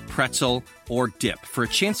chip, pretzel, or dip for a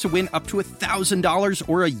chance to win up to $1,000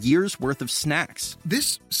 or a year's worth of snacks.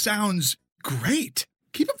 This sounds great.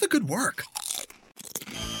 Keep up the good work.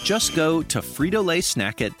 Just go to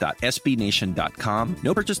fritolaysnackit.sbnation.com.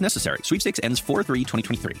 No purchase necessary. Sweepstakes ends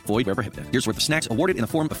 4/3/2023. Void where prohibited. Year's worth of snacks awarded in the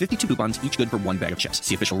form of 52 coupons, each good for one bag of chips.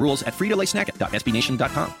 See official rules at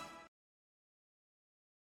fritolaysnackit.sbnation.com.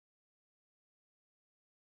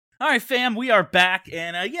 All right, fam, we are back,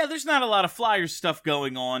 and there's not a lot of Flyers stuff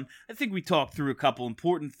going on. I think we talked through a couple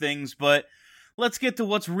important things, but let's get to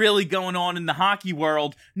what's really going on in the hockey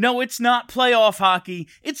world. No, it's not playoff hockey.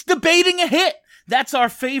 It's debating a hit. That's our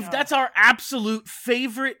That's our absolute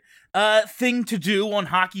favorite thing to do on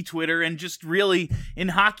hockey Twitter, and just really in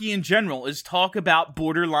hockey in general, is talk about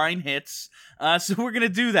borderline hits. So we're gonna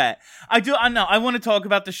do that. I want to talk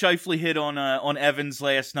about the Scheifele hit on Evans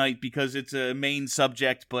last night because it's a main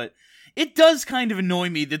subject, but it does kind of annoy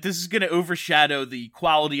me that this is gonna overshadow the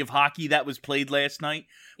quality of hockey that was played last night,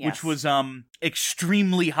 which was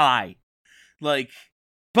extremely high. Like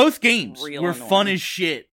both games were fun as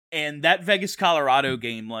shit, and that Vegas-Colorado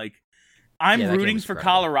game, like, I'm rooting for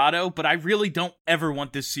Colorado, but I really don't ever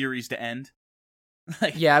want this series to end.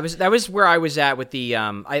 That was where I was at with the.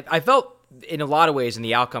 I felt in a lot of ways, and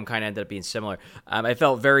the outcome kind of ended up being similar. I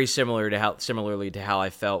felt very similarly to how I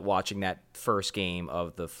felt watching that first game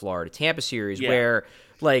of the Florida Tampa series, where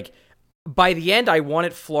like by the end I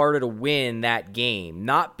wanted Florida to win that game,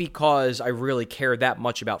 not because I really cared that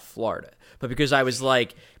much about Florida, but because I was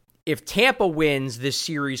like, if Tampa wins, this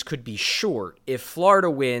series could be short. If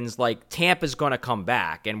Florida wins, like, Tampa's going to come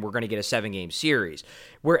back and we're going to get a 7-game series.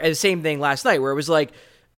 The same thing last night, where it was like,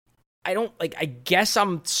 I guess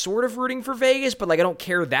I'm sort of rooting for Vegas, but like I don't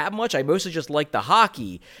care that much. I mostly just like the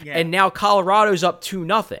hockey. Yeah. And now Colorado's up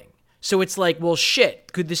 2-0. So it's like, well,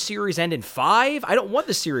 shit, could the series end in 5? I don't want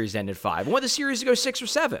the series to end in 5. I want the series to go 6 or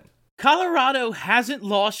 7. Colorado hasn't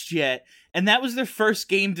lost yet, and that was their first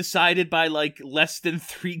game decided by, like, less than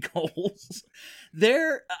 3 goals.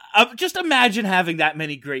 They're... just imagine having that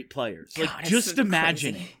many great players. Like, God, just so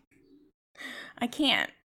imagine. crazy. I can't.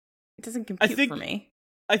 It doesn't compute for me.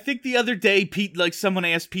 I think the other day, someone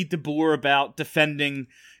asked Pete DeBoer about defending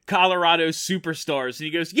Colorado's superstars, and he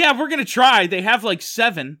goes, yeah, we're gonna try. They have, like,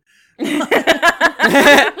 7.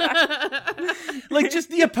 Like, just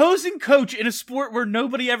the opposing coach in a sport where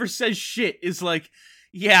nobody ever says shit is like,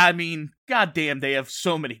 yeah, I mean, goddamn, they have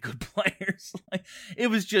so many good players. Like,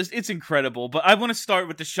 it's incredible. But I want to start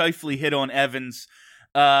with the Scheifele hit on Evans.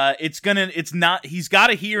 He's got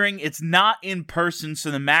a hearing. It's not in person, so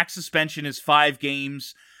the max suspension is 5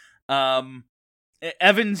 games.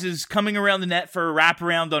 Evans is coming around the net for a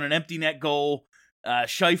wraparound on an empty net goal.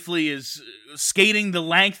 Scheifele is skating the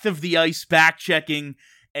length of the ice, back-checking,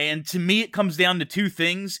 and to me it comes down to 2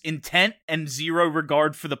 things, intent and 0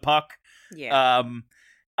 regard for the puck. Yeah.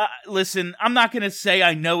 Listen, I'm not going to say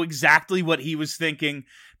I know exactly what he was thinking,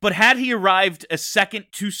 but had he arrived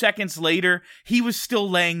 2 seconds later, he was still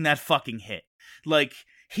laying that fucking hit. Like,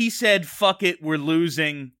 he said, fuck it, we're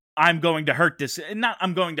losing, I'm going to hurt this, not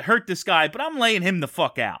I'm going to hurt this guy, but I'm laying him the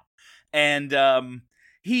fuck out. And,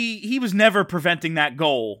 he was never preventing that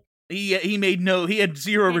goal. He had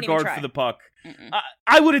 0 regard for the puck.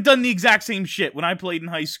 I would have done the exact same shit when I played in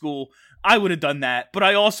high school. I would have done that, but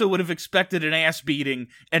I also would have expected an ass beating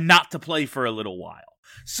and not to play for a little while.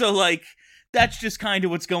 So, like, that's just kind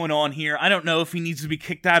of what's going on here. I don't know if he needs to be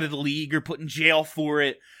kicked out of the league or put in jail for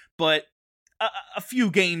it, but a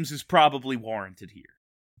few games is probably warranted here.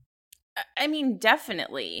 I mean,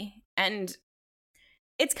 definitely. And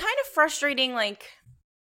it's kind of frustrating, like,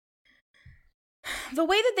 the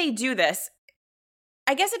way that they do this.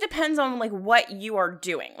 I guess it depends on, like, what you are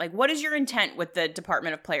doing. Like, what is your intent with the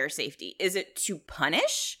Department of Player Safety? Is it to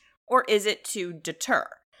punish or is it to deter?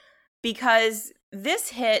 Because this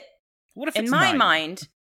hit, in my mind,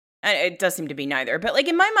 it does seem to be neither, but, like,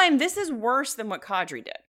 in my mind, this is worse than what Kadri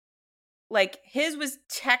did. Like, his was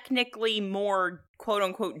technically more,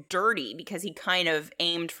 quote-unquote, dirty because he kind of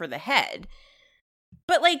aimed for the head.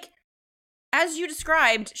 But, like, as you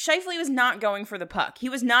described, Scheifele was not going for the puck. He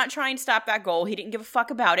was not trying to stop that goal. He didn't give a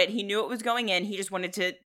fuck about it. He knew it was going in. He just wanted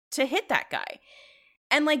to hit that guy.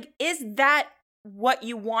 And, like, is that what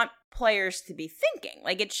you want players to be thinking?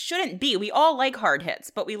 Like, it shouldn't be. We all like hard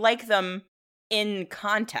hits, but we like them in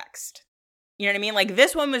context. You know what I mean? Like,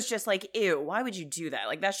 this one was just like, ew, why would you do that?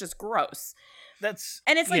 Like, that's just gross.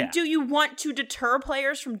 And it's like, do you want to deter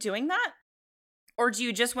players from doing that? Or do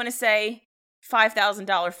you just want to say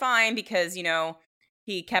 $5,000 fine because, you know,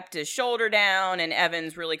 he kept his shoulder down and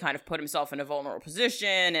Evans really kind of put himself in a vulnerable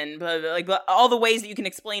position and blah, blah, blah, all the ways that you can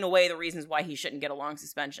explain away the reasons why he shouldn't get a long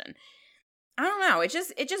suspension. I don't know. It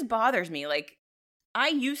just bothers me. Like, I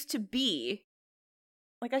used to be,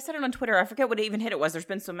 like I said it on Twitter, I forget what even hit it was. There's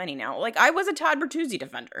been so many now. Like, I was a Todd Bertuzzi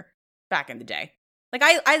defender back in the day. Like,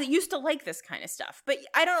 I used to like this kind of stuff, but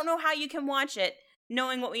I don't know how you can watch it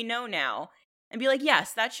knowing what we know now and be like,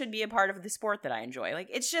 yes, that should be a part of the sport that I enjoy. Like,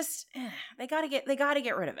 it's just, they gotta get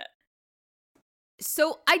rid of it.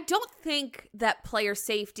 So I don't think that player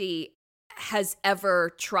safety has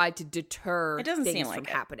ever tried to deter things from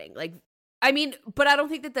happening. Like, I mean, but I don't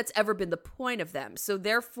think that that's ever been the point of them. So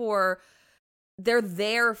therefore, they're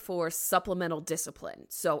there for supplemental discipline.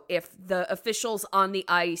 So if the officials on the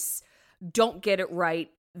ice don't get it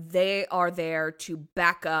right, they are there to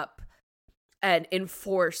back up and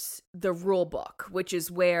enforce the rule book, which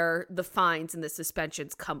is where the fines and the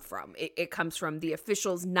suspensions come from. It comes from the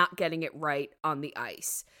officials not getting it right on the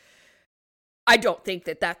ice. I don't think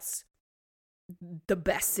that that's the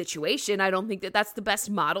best situation. I don't think that that's the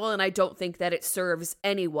best model, and I don't think that it serves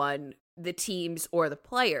anyone, the teams or the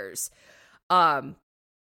players. You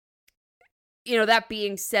know, that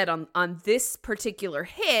being said, on this particular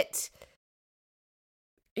hit,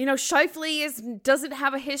 you know, Scheifele doesn't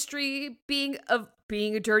have a history being a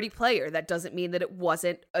dirty player. That doesn't mean that it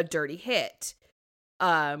wasn't a dirty hit.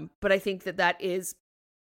 But I think that is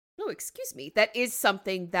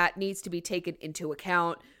something that needs to be taken into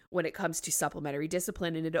account when it comes to supplementary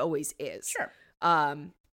discipline, and it always is. Sure. I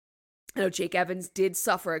know Jake Evans did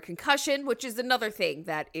suffer a concussion, which is another thing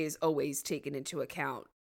that is always taken into account.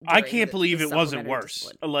 I can't believe it wasn't worse.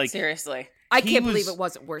 Discipline. Like, seriously. I can't believe it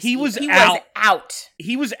wasn't worse. He was out.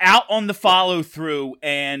 He was out on the follow through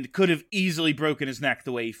and could have easily broken his neck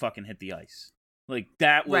the way he fucking hit the ice. Like,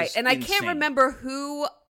 that was right. And insane. I can't remember who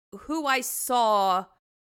I saw.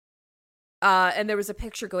 And there was a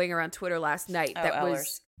picture going around Twitter last night that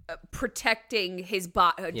was protecting his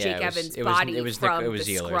Jake Evans' it body was from the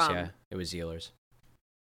Zealers, scrum. yeah. It was Zealers.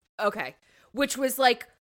 Okay. Which was like,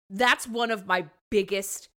 that's one of my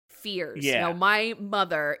biggest fears. Yeah. Now, my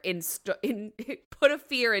mother put a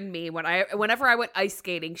fear in me whenever I went ice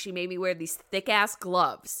skating. She made me wear these thick ass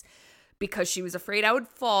gloves because she was afraid I would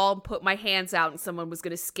fall and put my hands out and someone was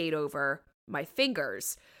going to skate over my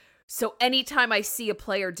fingers. So anytime I see a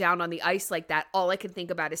player down on the ice like that, all I can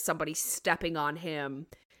think about is somebody stepping on him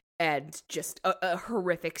and just a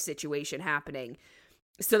horrific situation happening.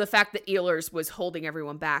 So the fact that Ehlers was holding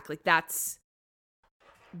everyone back, like, that's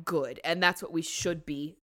good. And that's what we should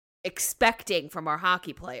be expecting from our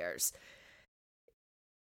hockey players.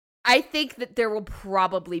 I think that there will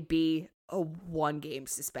probably be a 1-game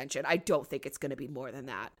suspension. I don't think it's going to be more than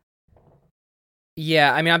that.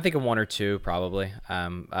 Yeah, I mean, I'm thinking 1 or 2 probably.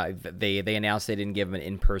 They announced they didn't give him an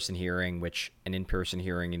in-person hearing, which an in-person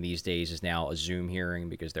hearing in these days is now a Zoom hearing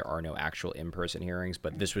because there are no actual in-person hearings.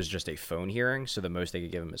 But this was just a phone hearing, so the most they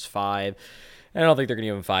could give him is 5. And I don't think they're going to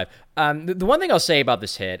give him 5. The one thing I'll say about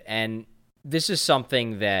this hit, and this is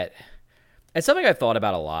something that it's something I thought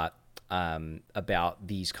about a lot about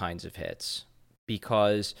these kinds of hits,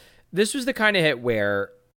 because this was the kind of hit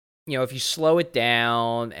where, you know, if you slow it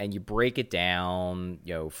down and you break it down,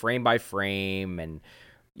 you know, frame by frame and,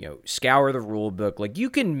 you know, scour the rule book, like, you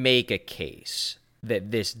can make a case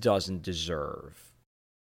that this doesn't deserve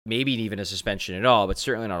maybe even a suspension at all, but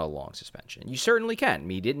certainly not a long suspension. You certainly can. I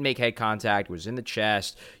mean, he didn't make head contact, was in the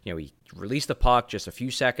chest, you know, he released the puck just a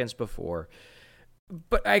few seconds before.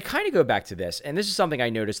 But I kind of go back to this, and this is something I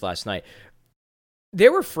noticed last night.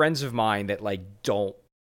 There were friends of mine that, like, don't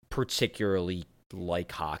particularly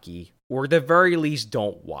like hockey, or at the very least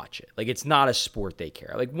don't watch it. Like, it's not a sport they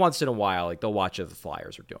care. Like, once in a while, like, they'll watch if the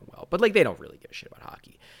Flyers are doing well, but, like, they don't really give a shit about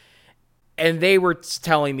hockey. And they were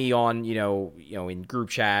telling me on, you know, in group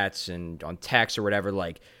chats and on text or whatever,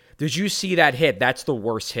 like, did you see that hit? That's the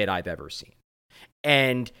worst hit I've ever seen.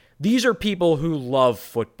 And these are people who love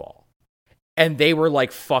football, and they were,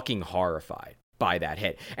 like, fucking horrified by that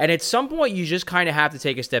hit. And at some point, you just kind of have to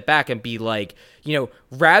take a step back and be like, you know,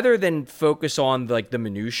 rather than focus on, like, the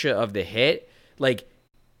minutia of the hit, like,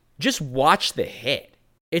 just watch the hit.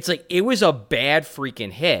 It's like, it was a bad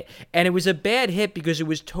freaking hit. And it was a bad hit because it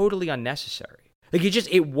was totally unnecessary. Like,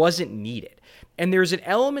 it wasn't needed. And there's an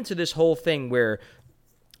element to this whole thing where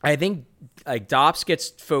I think, like, Dops gets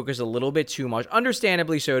focused a little bit too much,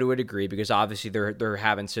 understandably so to a degree, because obviously they're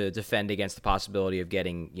having to defend against the possibility of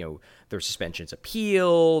getting, you know, their suspensions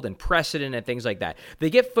appealed and precedent and things like that. They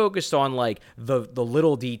get focused on, like, the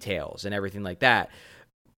little details and everything like that.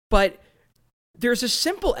 But there's a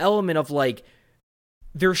simple element of, like,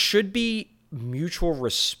 there should be mutual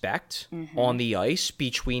respect on the ice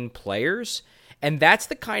between players. And that's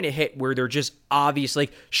the kind of hit where they're just obvious.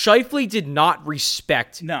 Like, Scheifele did not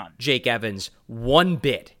respect Jake Evans one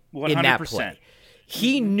bit 100%. In that play.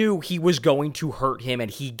 He knew he was going to hurt him, and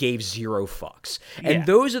he gave zero fucks. And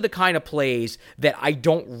those are the kind of plays that I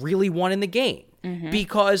don't really want in the game.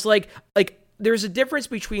 Because, like there's a difference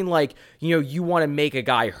between, like, you know, you want to make a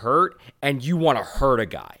guy hurt and you want to hurt a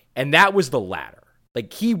guy. And that was the latter.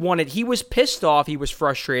 Like, he was pissed off, he was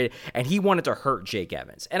frustrated, and he wanted to hurt Jake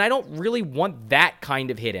Evans. And I don't really want that kind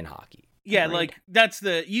of hit in hockey. Yeah, like,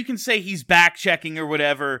 you can say he's back checking or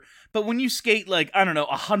whatever, but when you skate, like, I don't know,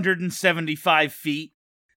 175 feet,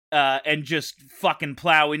 and just fucking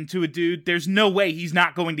plow into a dude, there's no way he's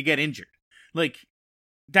not going to get injured. Like,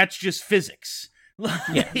 that's just physics.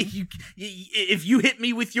 Yeah. If you hit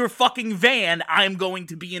me with your fucking van, I'm going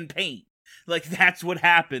to be in pain. Like, that's what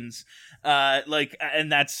happens.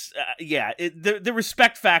 And that's, the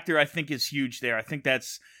respect factor, I think, is huge there. I think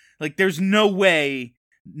that's, like, there's no way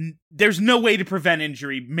to prevent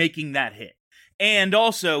injury making that hit. And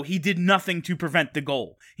also, he did nothing to prevent the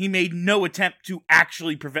goal. He made no attempt to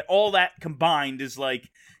actually prevent. All that combined is, like,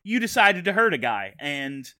 you decided to hurt a guy.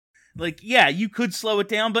 And, like, yeah, you could slow it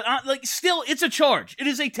down, but, like, still, it's a charge. It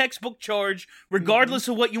is a textbook charge. Regardless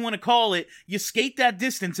of what you want to call it, you skate that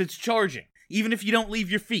distance, it's charging. Even if you don't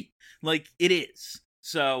leave your feet. Like, it is.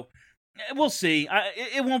 So, we'll see.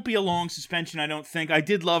 It won't be a long suspension, I don't think. I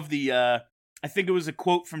did love I think it was a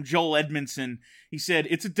quote from Joel Edmondson. He said,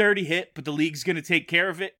 "It's a dirty hit, but the league's going to take care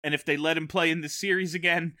of it, and if they let him play in this series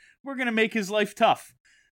again, we're going to make his life tough."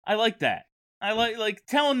 I like that. I like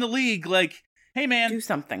telling the league, like, hey, man, do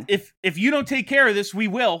something. If you don't take care of this, we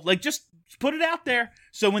will. Like, just put it out there.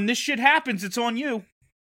 So when this shit happens, it's on you.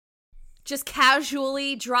 Just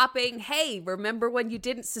casually dropping, hey, remember when you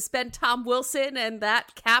didn't suspend Tom Wilson and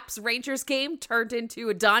that Caps Rangers game turned into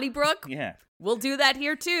a Donnybrook? Yeah. We'll do that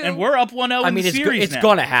here too. And we're up 1-0 in the series it's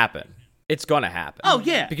going to happen. It's gonna happen. Oh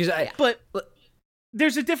yeah, but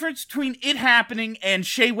there's a difference between it happening and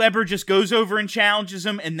Shea Weber just goes over and challenges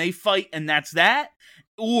him and they fight and that's that,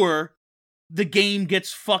 or the game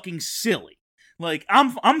gets fucking silly. Like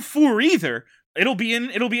I'm for either. It'll be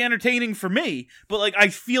entertaining for me, but like I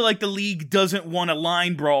feel like the league doesn't want a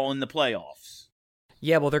line brawl in the playoffs.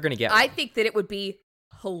 Yeah, well they're gonna get I one. think that it would be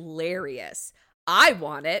hilarious. I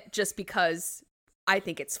want it just because I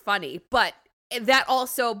think it's funny, but that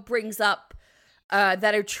also brings up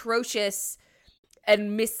that atrocious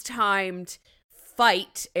and mistimed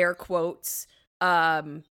fight, air quotes,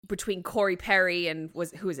 between Corey Perry and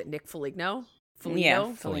who is it, Nick Foligno?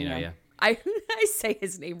 Yeah, Foligno, yeah. I say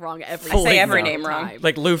his name wrong every I say every single name wrong. time.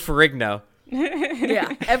 Like Lou Ferrigno.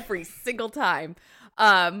 Yeah, every single time.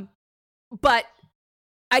 But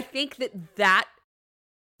I think that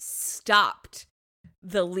stopped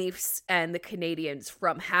the Leafs and the Canadians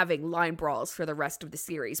from having line brawls for the rest of the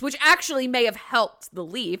series, which actually may have helped the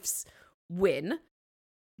Leafs win.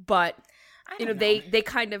 But they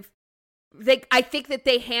kind of I think that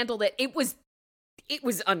they handled it. It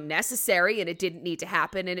was unnecessary and it didn't need to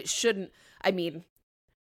happen, and it shouldn't. I mean,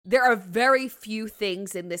 there are very few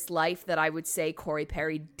things in this life that I would say Corey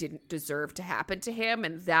Perry didn't deserve to happen to him,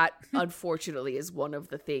 and that unfortunately is one of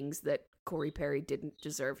the things that Corey Perry didn't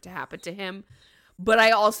deserve to happen to him. But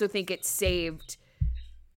I also think it saved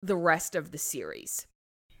the rest of the series.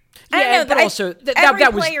 Yeah, but also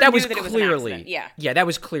that was clearly that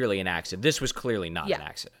was clearly an accident. This was clearly not an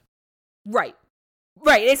accident. Right.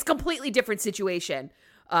 It's a completely different situation.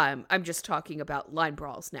 I'm just talking about line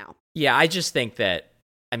brawls now. Yeah, I just think that,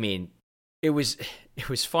 I mean, it was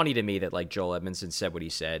funny to me that like Joel Edmondson said what he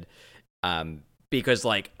said, because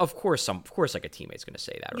like of course like a teammate's going to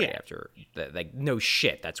say that right after like no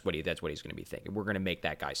shit that's what he's going to be thinking. We're going to make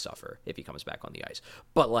that guy suffer if he comes back on the ice.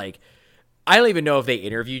 But like I don't even know if they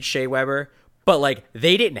interviewed Shea Weber, but like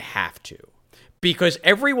they didn't have to, because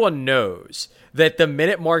everyone knows that the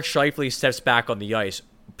minute Mark Scheifele steps back on the ice,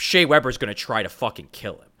 Shea Weber's going to try to fucking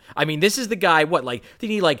kill him. I mean, this is the guy, did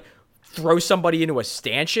he like throw somebody into a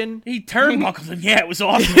stanchion? He turnbuckled him. Yeah, it was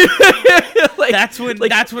awesome. That's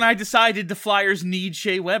when I decided the Flyers need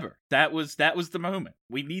Shea Weber. That was the moment.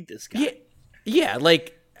 We need this guy. Yeah,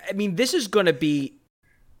 like, I mean, this is going to be...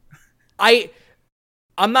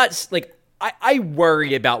 I'm not, like... I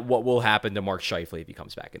worry about what will happen to Mark Scheifele if he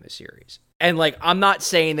comes back in this series. And, like, I'm not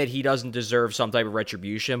saying that he doesn't deserve some type of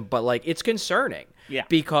retribution, but, like, it's concerning. Yeah.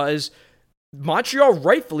 Because Montreal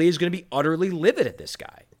rightfully is going to be utterly livid at this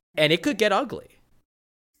guy. And it could get ugly.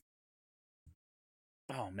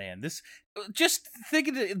 Oh, man. Just think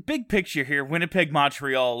of the big picture here. Winnipeg,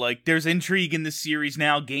 Montreal. Like, there's intrigue in this series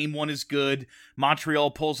now. Game 1 is good. Montreal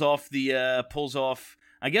pulls off,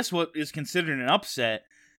 I guess, what is considered an upset.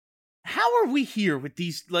 How are we here with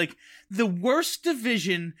these, like, the worst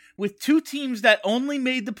division with two teams that only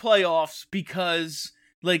made the playoffs because,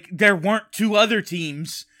 like, there weren't two other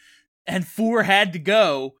teams and 4 had to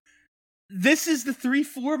go? This is the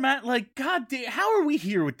 3-4 match. Like, god damn, how are we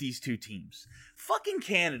here with these two teams? Fucking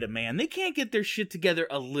Canada, man. They can't get their shit together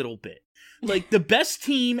a little bit. Like, the best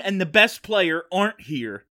team and the best player aren't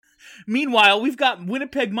here. Meanwhile, we've got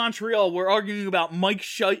Winnipeg, Montreal. We're arguing about Mark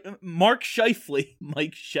Scheifele.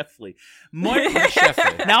 Mike Sheffley.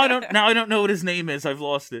 Now I don't know what his name is. I've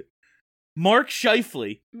lost it. Mark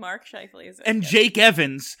Scheifele. Mark Scheifele is and Jake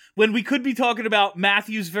Evans, when we could be talking about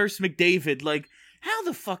Matthews versus McDavid. Like, how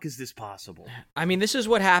the fuck is this possible? I mean, this is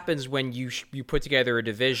what happens when you put together a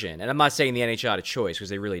division. And I'm not saying the NHL had a choice, because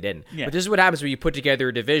they really didn't. Yeah. But this is what happens when you put together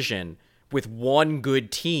a division with one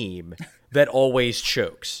good team that always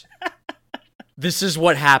chokes. This is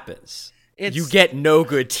what happens. You get no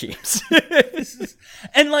good teams.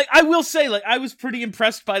 And, like, I will say, like, I was pretty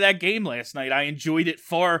impressed by that game last night. I enjoyed it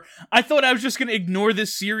far. I thought I was just going to ignore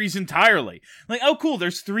this series entirely. Like, oh, cool,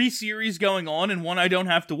 there's 3 series going on and one I don't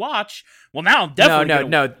have to watch. Well, now I'm definitely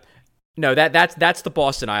No, that's the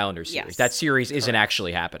Boston Islanders series. Yes. That series isn't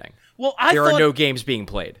actually happening. Well, there are no games being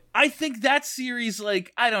played. I think that series,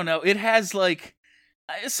 like, I don't know, it has, like,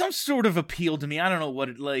 some sort of appeal to me. I don't know what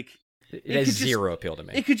it, like... It has zero appeal to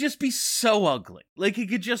me. It could just be so ugly. Like, it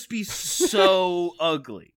could just be so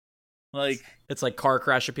ugly. Like... It's like car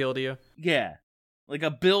crash appeal to you? Yeah. Like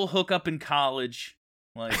a Bill hookup in college.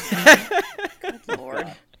 Like... Good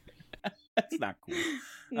Lord. That's not cool.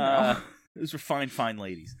 No. Those were fine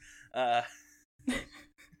ladies.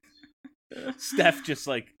 Steph just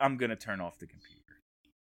like, I'm gonna turn off the computer.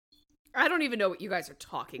 I don't even know what you guys are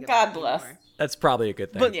talking about. God bless. Anymore. That's probably a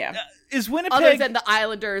good thing. But yeah. Is Winnipeg... Other than the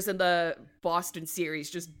Islanders and the Boston series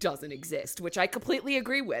just doesn't exist, which I completely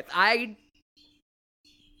agree with.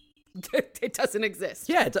 It doesn't exist.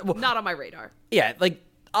 Yeah, not on my radar. Yeah, like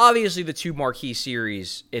obviously the two marquee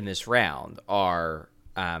series in this round are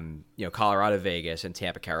Colorado Vegas and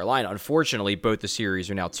Tampa Carolina. Unfortunately, both the series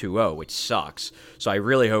are now 2-0, which sucks. So I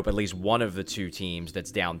really hope at least one of the two teams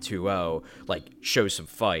that's down 2-0 like shows some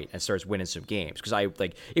fight and starts winning some games, because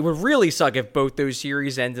it would really suck if both those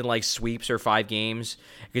series end in like sweeps or 5 games,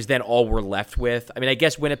 because then all we're left with, I mean, I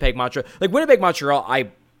guess Winnipeg Montreal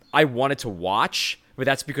I wanted to watch, but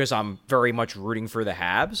that's because I'm very much rooting for the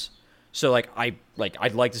Habs. So I'd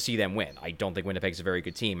like to see them win. I don't think Winnipeg's a very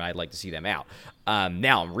good team. I'd like to see them out.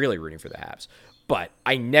 Now I'm really rooting for the Habs, but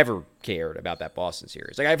I never cared about that Boston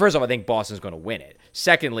series. First off, I think Boston's going to win it.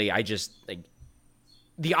 Secondly, I just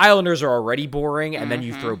the Islanders are already boring, and then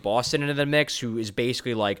you throw Boston into the mix, who is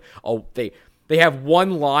basically they have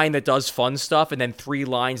one line that does fun stuff, and then 3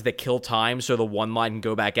 lines that kill time, so the one line can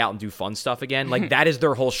go back out and do fun stuff again. That is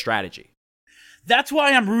their whole strategy. That's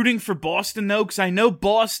why I'm rooting for Boston, though, because I know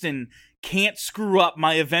Boston can't screw up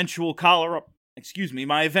my eventual Colorado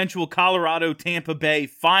Tampa Bay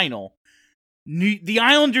final. The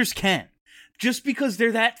Islanders can, just because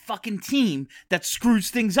they're that fucking team that screws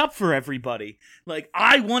things up for everybody.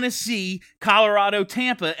 I want to see Colorado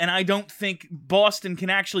Tampa, and I don't think Boston can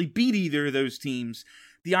actually beat either of those teams.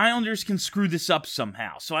 The Islanders can screw this up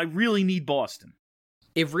somehow, so I really need Boston.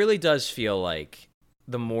 It really does feel like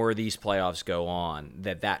the more these playoffs go on,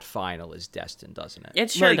 that final is destined, doesn't it?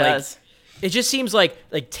 It sure does. It just seems like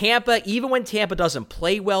Tampa, even when Tampa doesn't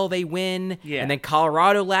play well, they win. Yeah. And then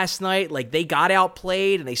Colorado last night, they got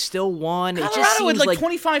outplayed and they still won. Colorado it just seems had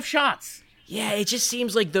 25 shots. Yeah, it just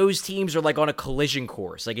seems like those teams are on a collision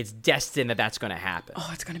course. It's destined that's going to happen. Oh,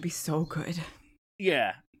 it's going to be so good.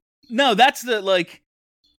 Yeah. No, that's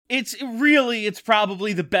it's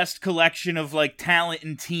probably the best collection of talent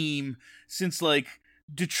and team since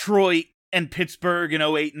Detroit and Pittsburgh in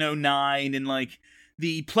 08 and 09, and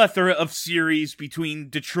the plethora of series between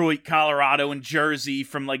Detroit, Colorado, and Jersey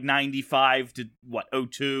from 95 to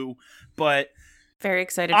 02. But very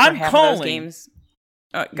excited for half of those games.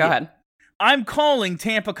 Go ahead. I'm calling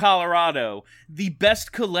Tampa, Colorado the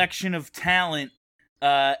best collection of talent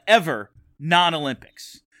ever,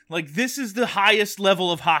 non-Olympics. This is the highest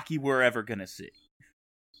level of hockey we're ever gonna see.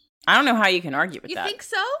 I don't know how you can argue with that. You think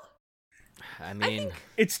so? I mean,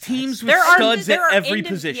 it's teams with studs at every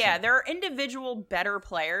position. Yeah, there are individual better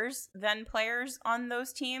players than players on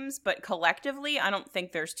those teams, but collectively, I don't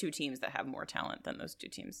think there's 2 teams that have more talent than those 2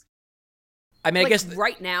 teams. I mean, I guess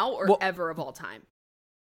right now or ever of all time.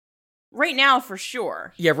 Right now, for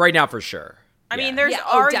sure. Yeah, right now for sure. I mean, there's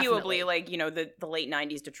arguably the late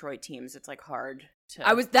 '90s Detroit teams. It's hard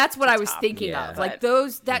to. That's what I was thinking of.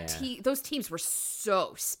 Those teams were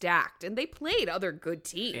so stacked, and they played other good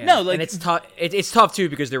teams. Yeah. No, and it's tough. It's tough too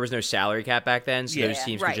because there was no salary cap back then, so those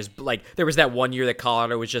teams could just there was that one year that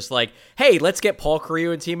Colorado was just hey, let's get Paul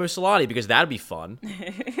Carrillo and Timo Solani because that'd be fun.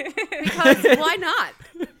 Because why not?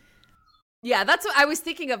 Yeah, that's what I was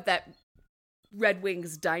thinking of, that Red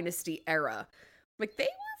Wings dynasty era. They were really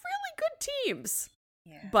good teams.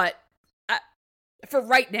 Yeah. But for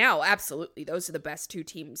right now, absolutely, those are the best 2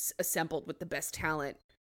 teams assembled with the best talent.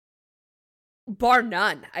 Bar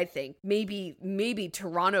none, I think. Maybe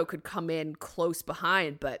Toronto could come in close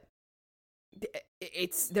behind, but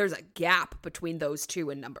there's a gap between those 2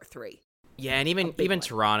 and number 3. Yeah, and even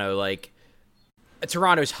Toronto,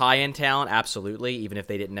 Toronto's high-end talent, absolutely, even if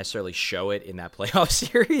they didn't necessarily show it in that playoff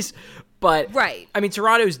series. But, right. I mean,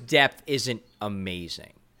 Toronto's depth isn't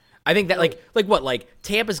amazing. I think that,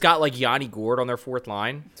 Tampa's got, Yanni Gourde on their 4th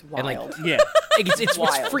line. It's wild. And, it's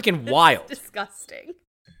freaking wild. Disgusting.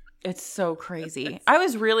 It's so crazy. I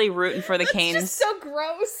was really rooting for the Canes. It's just so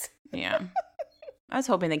gross. Yeah. I was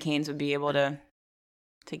hoping the Canes would be able to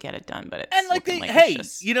get it done, but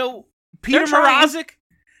it's Peter Mrazek.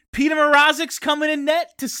 Peter Mrazek's coming in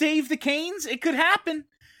net to save the Canes. It could happen.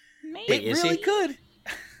 Maybe. It really could.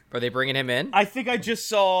 Are they bringing him in? I think I just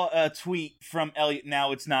saw a tweet from Elliot.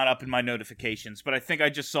 Now it's not up in my notifications, but I think I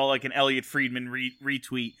just saw an Elliot Friedman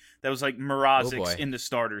retweet that was Mrazek's in the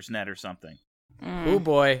starters net or something. Oh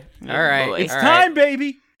boy! All right, it's time,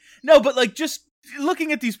 baby. No, but just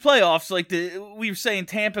looking at these playoffs, we were saying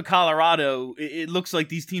Tampa, Colorado, it looks like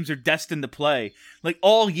these teams are destined to play.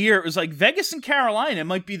 All year, it was Vegas and Carolina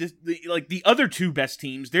might be the other 2 best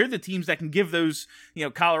teams. They're the teams that can give those,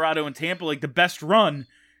 Colorado and Tampa the best run,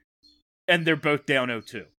 and they're both down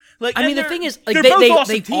 0-2. I mean, the thing is, they're both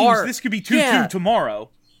awesome teams. This could be 2-2 tomorrow.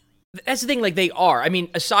 That's the thing, they are. I mean,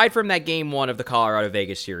 aside from that game 1 of the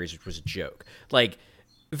Colorado-Vegas series, which was a joke,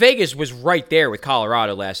 Vegas was right there with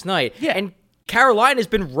Colorado last night, and Carolina's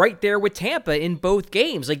been right there with Tampa in both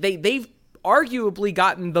games. They've arguably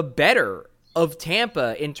gotten the better of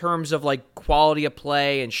Tampa in terms of like quality of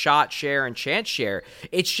play and shot share and chance share.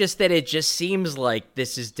 It's just that it just seems like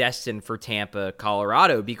this is destined for Tampa,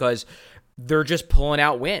 Colorado, because they're just pulling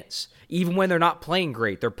out wins. Even when they're not playing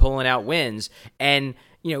great, they're pulling out wins. And,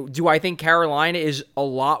 do I think Carolina is a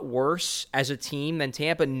lot worse as a team than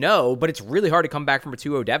Tampa? No, but it's really hard to come back from a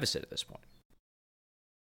 2-0 deficit at this point.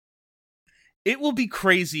 It will be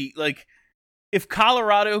crazy, like, if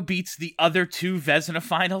Colorado beats the other 2 Vezina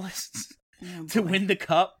finalists to win the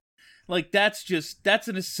cup, like, that's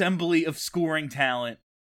an assembly of scoring talent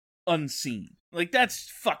unseen. Like, that's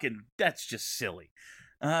just silly.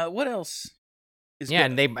 What else?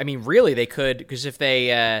 And really they could, because if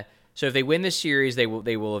they win this series, they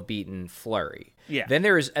will have beaten Fleury. Yeah. Then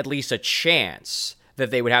there is at least a chance that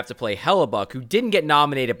they would have to play Hellebuck, who didn't get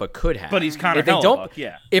nominated but could have. But he's Connor Hellebuck,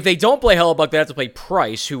 yeah. If they don't play Hellebuck, they have to play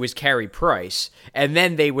Price, who is Carey Price, and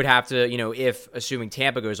then they would have to, if assuming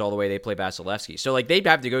Tampa goes all the way, they play Vasilevsky. So like they'd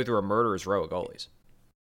have to go through a murderer's row of goalies.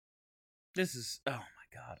 This is oh my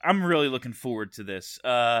god, I'm really looking forward to this.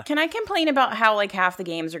 Can I complain about how like half the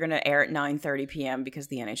games are going to air at 9:30 p.m. because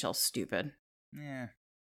the NHL's stupid? Yeah.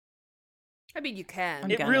 I mean, you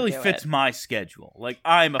can. It really fits my schedule. Like,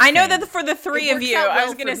 I'm a I know fan. that for the three It of works you, out I well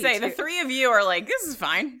was going to for say, me, the too. three of you are like, this is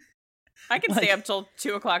fine. I can stay Like- up till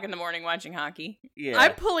 2 o'clock in the morning watching hockey. Yeah.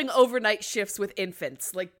 I'm pulling overnight shifts with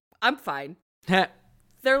infants. Like, I'm fine. They're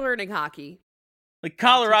learning hockey. Like,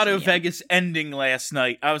 Colorado teaching you. Vegas ending last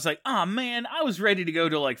night, I was like, oh man, I was ready to go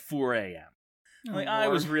to like 4 a.m. Like, I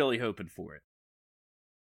was really hoping for it.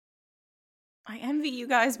 I envy you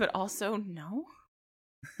guys, but also no.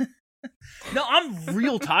 No, I'm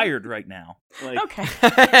real tired right now. Like, Okay.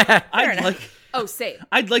 Oh, same.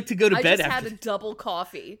 I'd like to go to I bed just after. had a double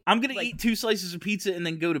coffee. I'm gonna like- eat 2 slices of pizza and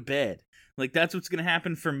then go to bed. Like, that's what's gonna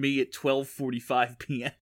happen for me at 12:45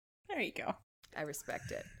 p.m. There you go. I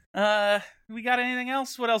respect it. We got anything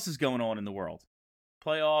else? What else is going on in the world?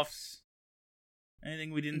 Playoffs?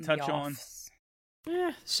 Anything we didn't touch on?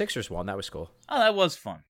 Sixers won. That was cool. Oh, that was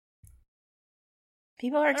fun.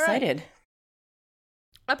 People are excited.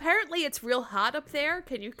 Apparently, it's real hot up there.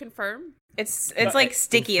 Can you confirm? It's But, like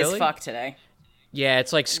sticky as Philly? fuck today. Yeah,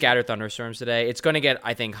 it's like scattered thunderstorms today. It's going to get,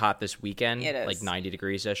 I think, hot this weekend. It is. Like 90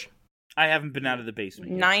 degrees-ish. I haven't been out of the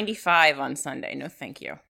basement yet. 95 on Sunday. No, thank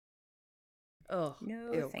you. Oh,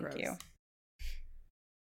 No, ew, thank gross. you.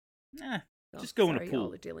 Just go in a sorry pool.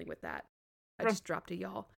 y'all are dealing with that. I Bro. just dropped a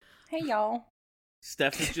y'all. Hey, y'all.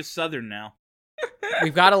 Steph is just southern now.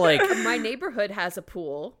 We've got to like... My neighborhood has a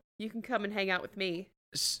pool. You can come and hang out with me.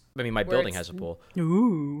 I mean, my Where building it's- has a pool.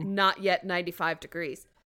 Ooh. Not yet 95 degrees.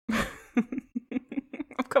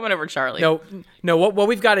 I'm coming over, Charlie. No. What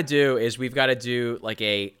we've got to do is we've got to do like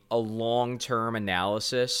a long-term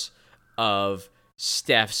analysis of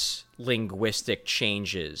Steph's linguistic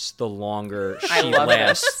changes the longer I she love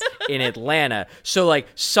lasts in Atlanta. So like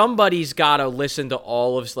somebody's got to listen to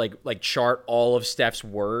all of like chart all of Steph's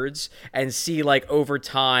words and see like over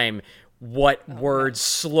time what words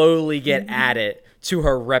slowly get added to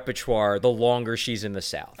her repertoire the longer she's in the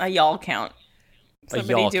South. A y'all count. Somebody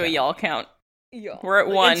y'all do a count. y'all count. Yeah. We're at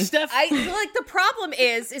one. And Steph, I like the problem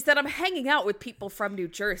is that I'm hanging out with people from New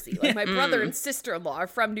Jersey. Like my brother and sister-in-law are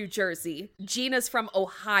from New Jersey. Gina's from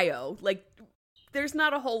Ohio. Like there's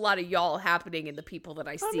not a whole lot of y'all happening in the people that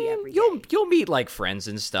I see every day. You'll meet like friends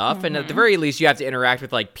and stuff, and at the very least, you have to interact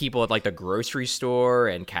with like people at like the grocery store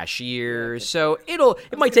and cashiers. So it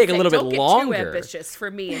might take a little bit Don't get longer. Too ambitious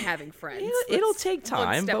for me and having friends. It'll Let's- take one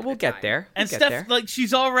time, step but at we'll a get time. there. and We'll get Steph, there. like,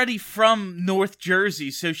 she's already from North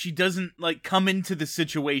Jersey, so she doesn't like come into the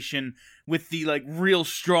situation with the like real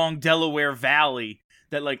strong Delaware Valley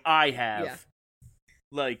that like I have. Yeah.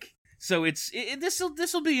 Like, so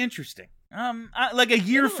this'll be interesting. Like a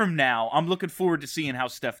year from now, I'm looking forward to seeing how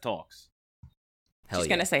Steph talks. Hell She's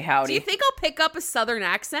yeah. gonna say Do howdy. you think I'll pick up a southern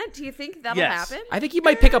accent? Do you think that'll Yes. happen? I think you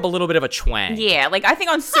might pick up a little bit of a twang. Yeah, like I think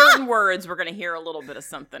on certain words we're gonna hear a little bit of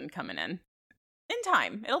something coming in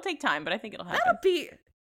time. It'll take time, but I think it'll happen.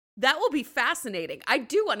 That will be fascinating. I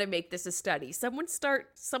do want to make this a study. Someone start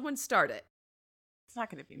it. It's not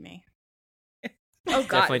gonna be me. Oh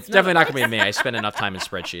God, Definitely not gonna be me. I spend enough time in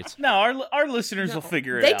spreadsheets. No, our listeners will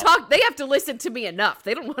figure it They out. They have to listen to me enough.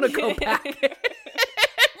 They don't want to go back and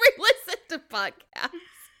re-listen to podcasts.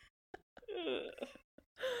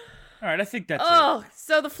 All right, I think that's it. Oh,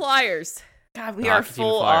 so the Flyers. God, we Not are the team of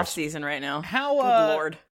full Flyers. off season right now. How Good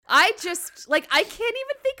Lord. I just I can't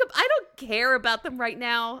even think of. I don't care about them right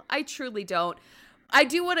now. I truly don't. I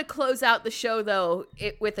do want to close out the show though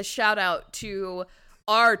with a shout out to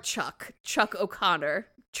our Chuck O'Connor,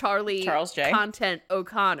 Charles J. Content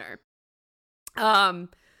O'Connor.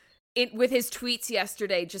 with his tweets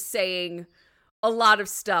yesterday, just saying a lot of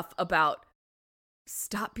stuff about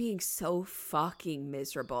stop being so fucking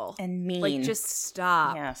miserable. And mean. Like, just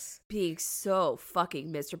stop Yes. being so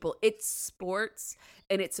fucking miserable. It's sports,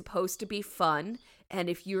 and it's supposed to be fun. And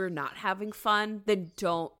if you're not having fun, then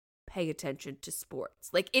don't pay attention to sports.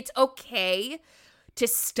 Like, it's okay to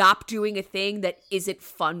stop doing a thing that isn't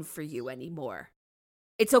fun for you anymore.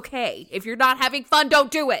 It's okay. If you're not having fun,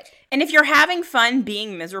 don't do it. And if you're having fun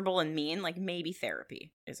being miserable and mean, like, maybe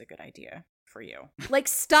therapy is a good idea for you. Like,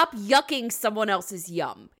 stop yucking someone else's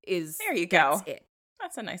yum. There you go. That's it.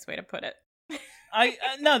 That's a nice way to put it.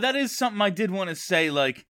 No, that is something I did want to say.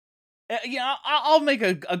 Like, I'll make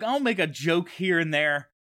a joke here and there.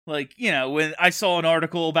 Like, when I saw an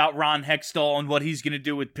article about Ron Hextall and what he's gonna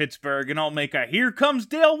do with Pittsburgh, and I'll make a "Here comes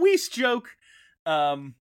Dale Weiss" joke.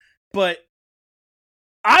 But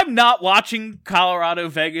I'm not watching Colorado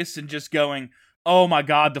Vegas and just going, "Oh my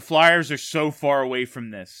God, the Flyers are so far away from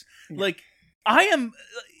this." No. Like, I am.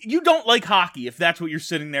 You don't like hockey if that's what you're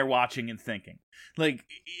sitting there watching and thinking. Like,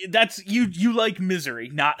 that's you like misery,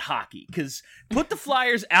 not hockey. Because put the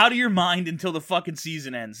Flyers out of your mind until the fucking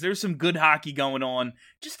season ends. There's some good hockey going on.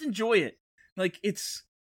 Just enjoy it. Like, it's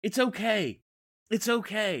okay. It's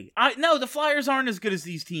okay. No, the Flyers aren't as good as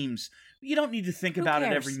these teams. You don't need to think about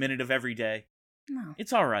it every minute of every day. No.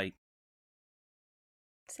 It's all right.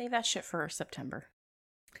 Save that shit for September.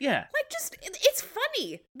 Yeah. Like, just, it's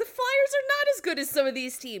funny. The Flyers are not as good as some of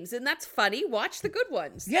these teams, and that's funny. Watch the good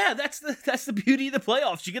ones. Yeah, that's the beauty of the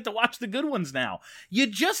playoffs. You get to watch the good ones now. You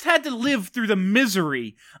just had to live through the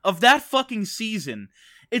misery of that fucking season.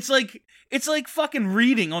 It's like fucking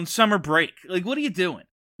reading on summer break. Like, what are you doing?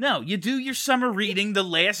 No, you do your summer reading the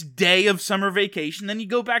last day of summer vacation, then you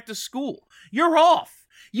go back to school. You're off.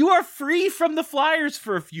 You are free from the Flyers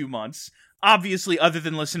for a few months. Obviously, other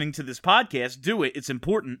than listening to this podcast, do it. It's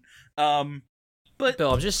important. But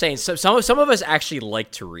Bill, I'm just saying, some of us actually like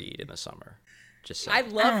to read in the summer. Just saying. I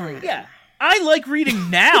love reading. Yeah, I like reading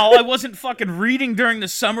now. I wasn't fucking reading during the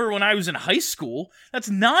summer when I was in high school. That's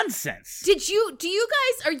nonsense. Do you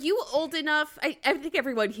guys, are you old enough? I think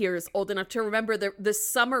everyone here is old enough to remember the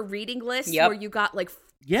summer reading list where you got like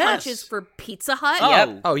punches for Pizza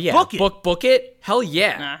Hut? Oh yeah. Book it? Hell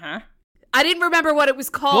yeah. Uh-huh. I didn't remember what it was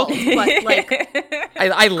called, but like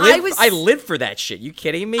I lived for that shit. You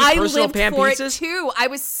kidding me? I Personal lived pan for pizzas? it too. I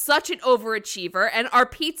was such an overachiever, and our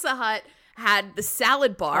Pizza Hut had the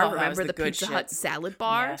salad bar. Oh, remember the good Pizza shit. Hut salad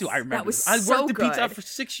bar? Yes. Dude, I remember. That was I so worked at Pizza Hut good. for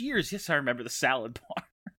 6 years. Yes, I remember the salad bar.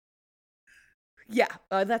 Yeah,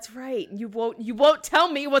 that's right. You won't tell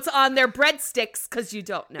me what's on their breadsticks because you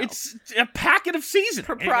don't know. It's a packet of seasoning.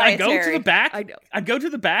 Proprietary. I go to the back. I know. I go to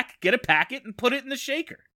the back, get a packet, and put it in the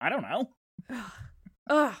shaker. I don't know.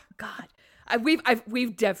 Oh God,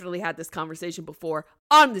 we've definitely had this conversation before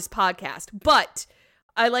on this podcast, but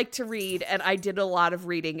I like to read, and I did a lot of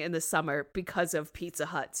reading in the summer because of Pizza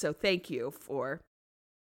Hut. So thank you for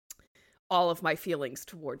all of my feelings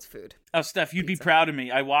towards food. Oh, Steph, you'd be proud of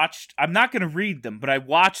me. I'm not going to read them, but I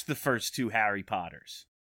watched the first 2 Harry Potters.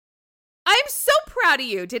 I'm so proud of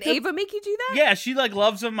you. Did Ava make you do that? Yeah, she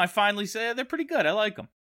loves them. I finally say they're pretty good. I like them.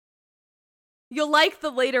 You'll like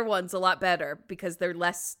the later ones a lot better because they're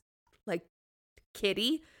less like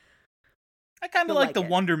kiddie. I kind of like the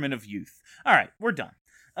wonderment of youth. All right, we're done.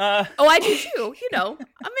 Oh, I do too.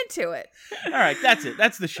 I'm into it. All right, that's it.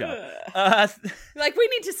 That's the show. Like, we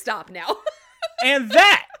need to stop now. And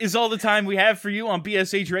that is all the time we have for you on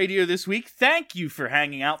BSH Radio this week. Thank you for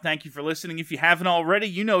hanging out. Thank you for listening. If you haven't already,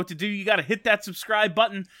 you know what to do. You got to hit that subscribe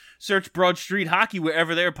button. Search Broad Street Hockey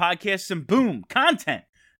wherever there are podcasts, and boom, content.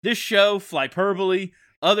 This show, Flyperbole,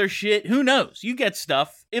 other shit, who knows? You get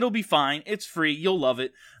stuff. It'll be fine. It's free. You'll love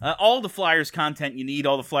it. All the Flyers content you need,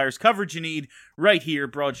 all the Flyers coverage you need, right here,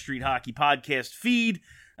 Broad Street Hockey Podcast feed.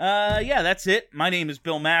 Yeah, that's it. My name is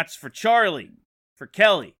Bill Matz for Charlie, for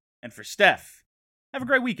Kelly, and for Steph. Have a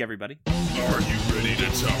great week, everybody. Are you ready to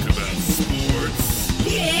talk about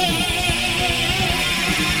sports? Yeah!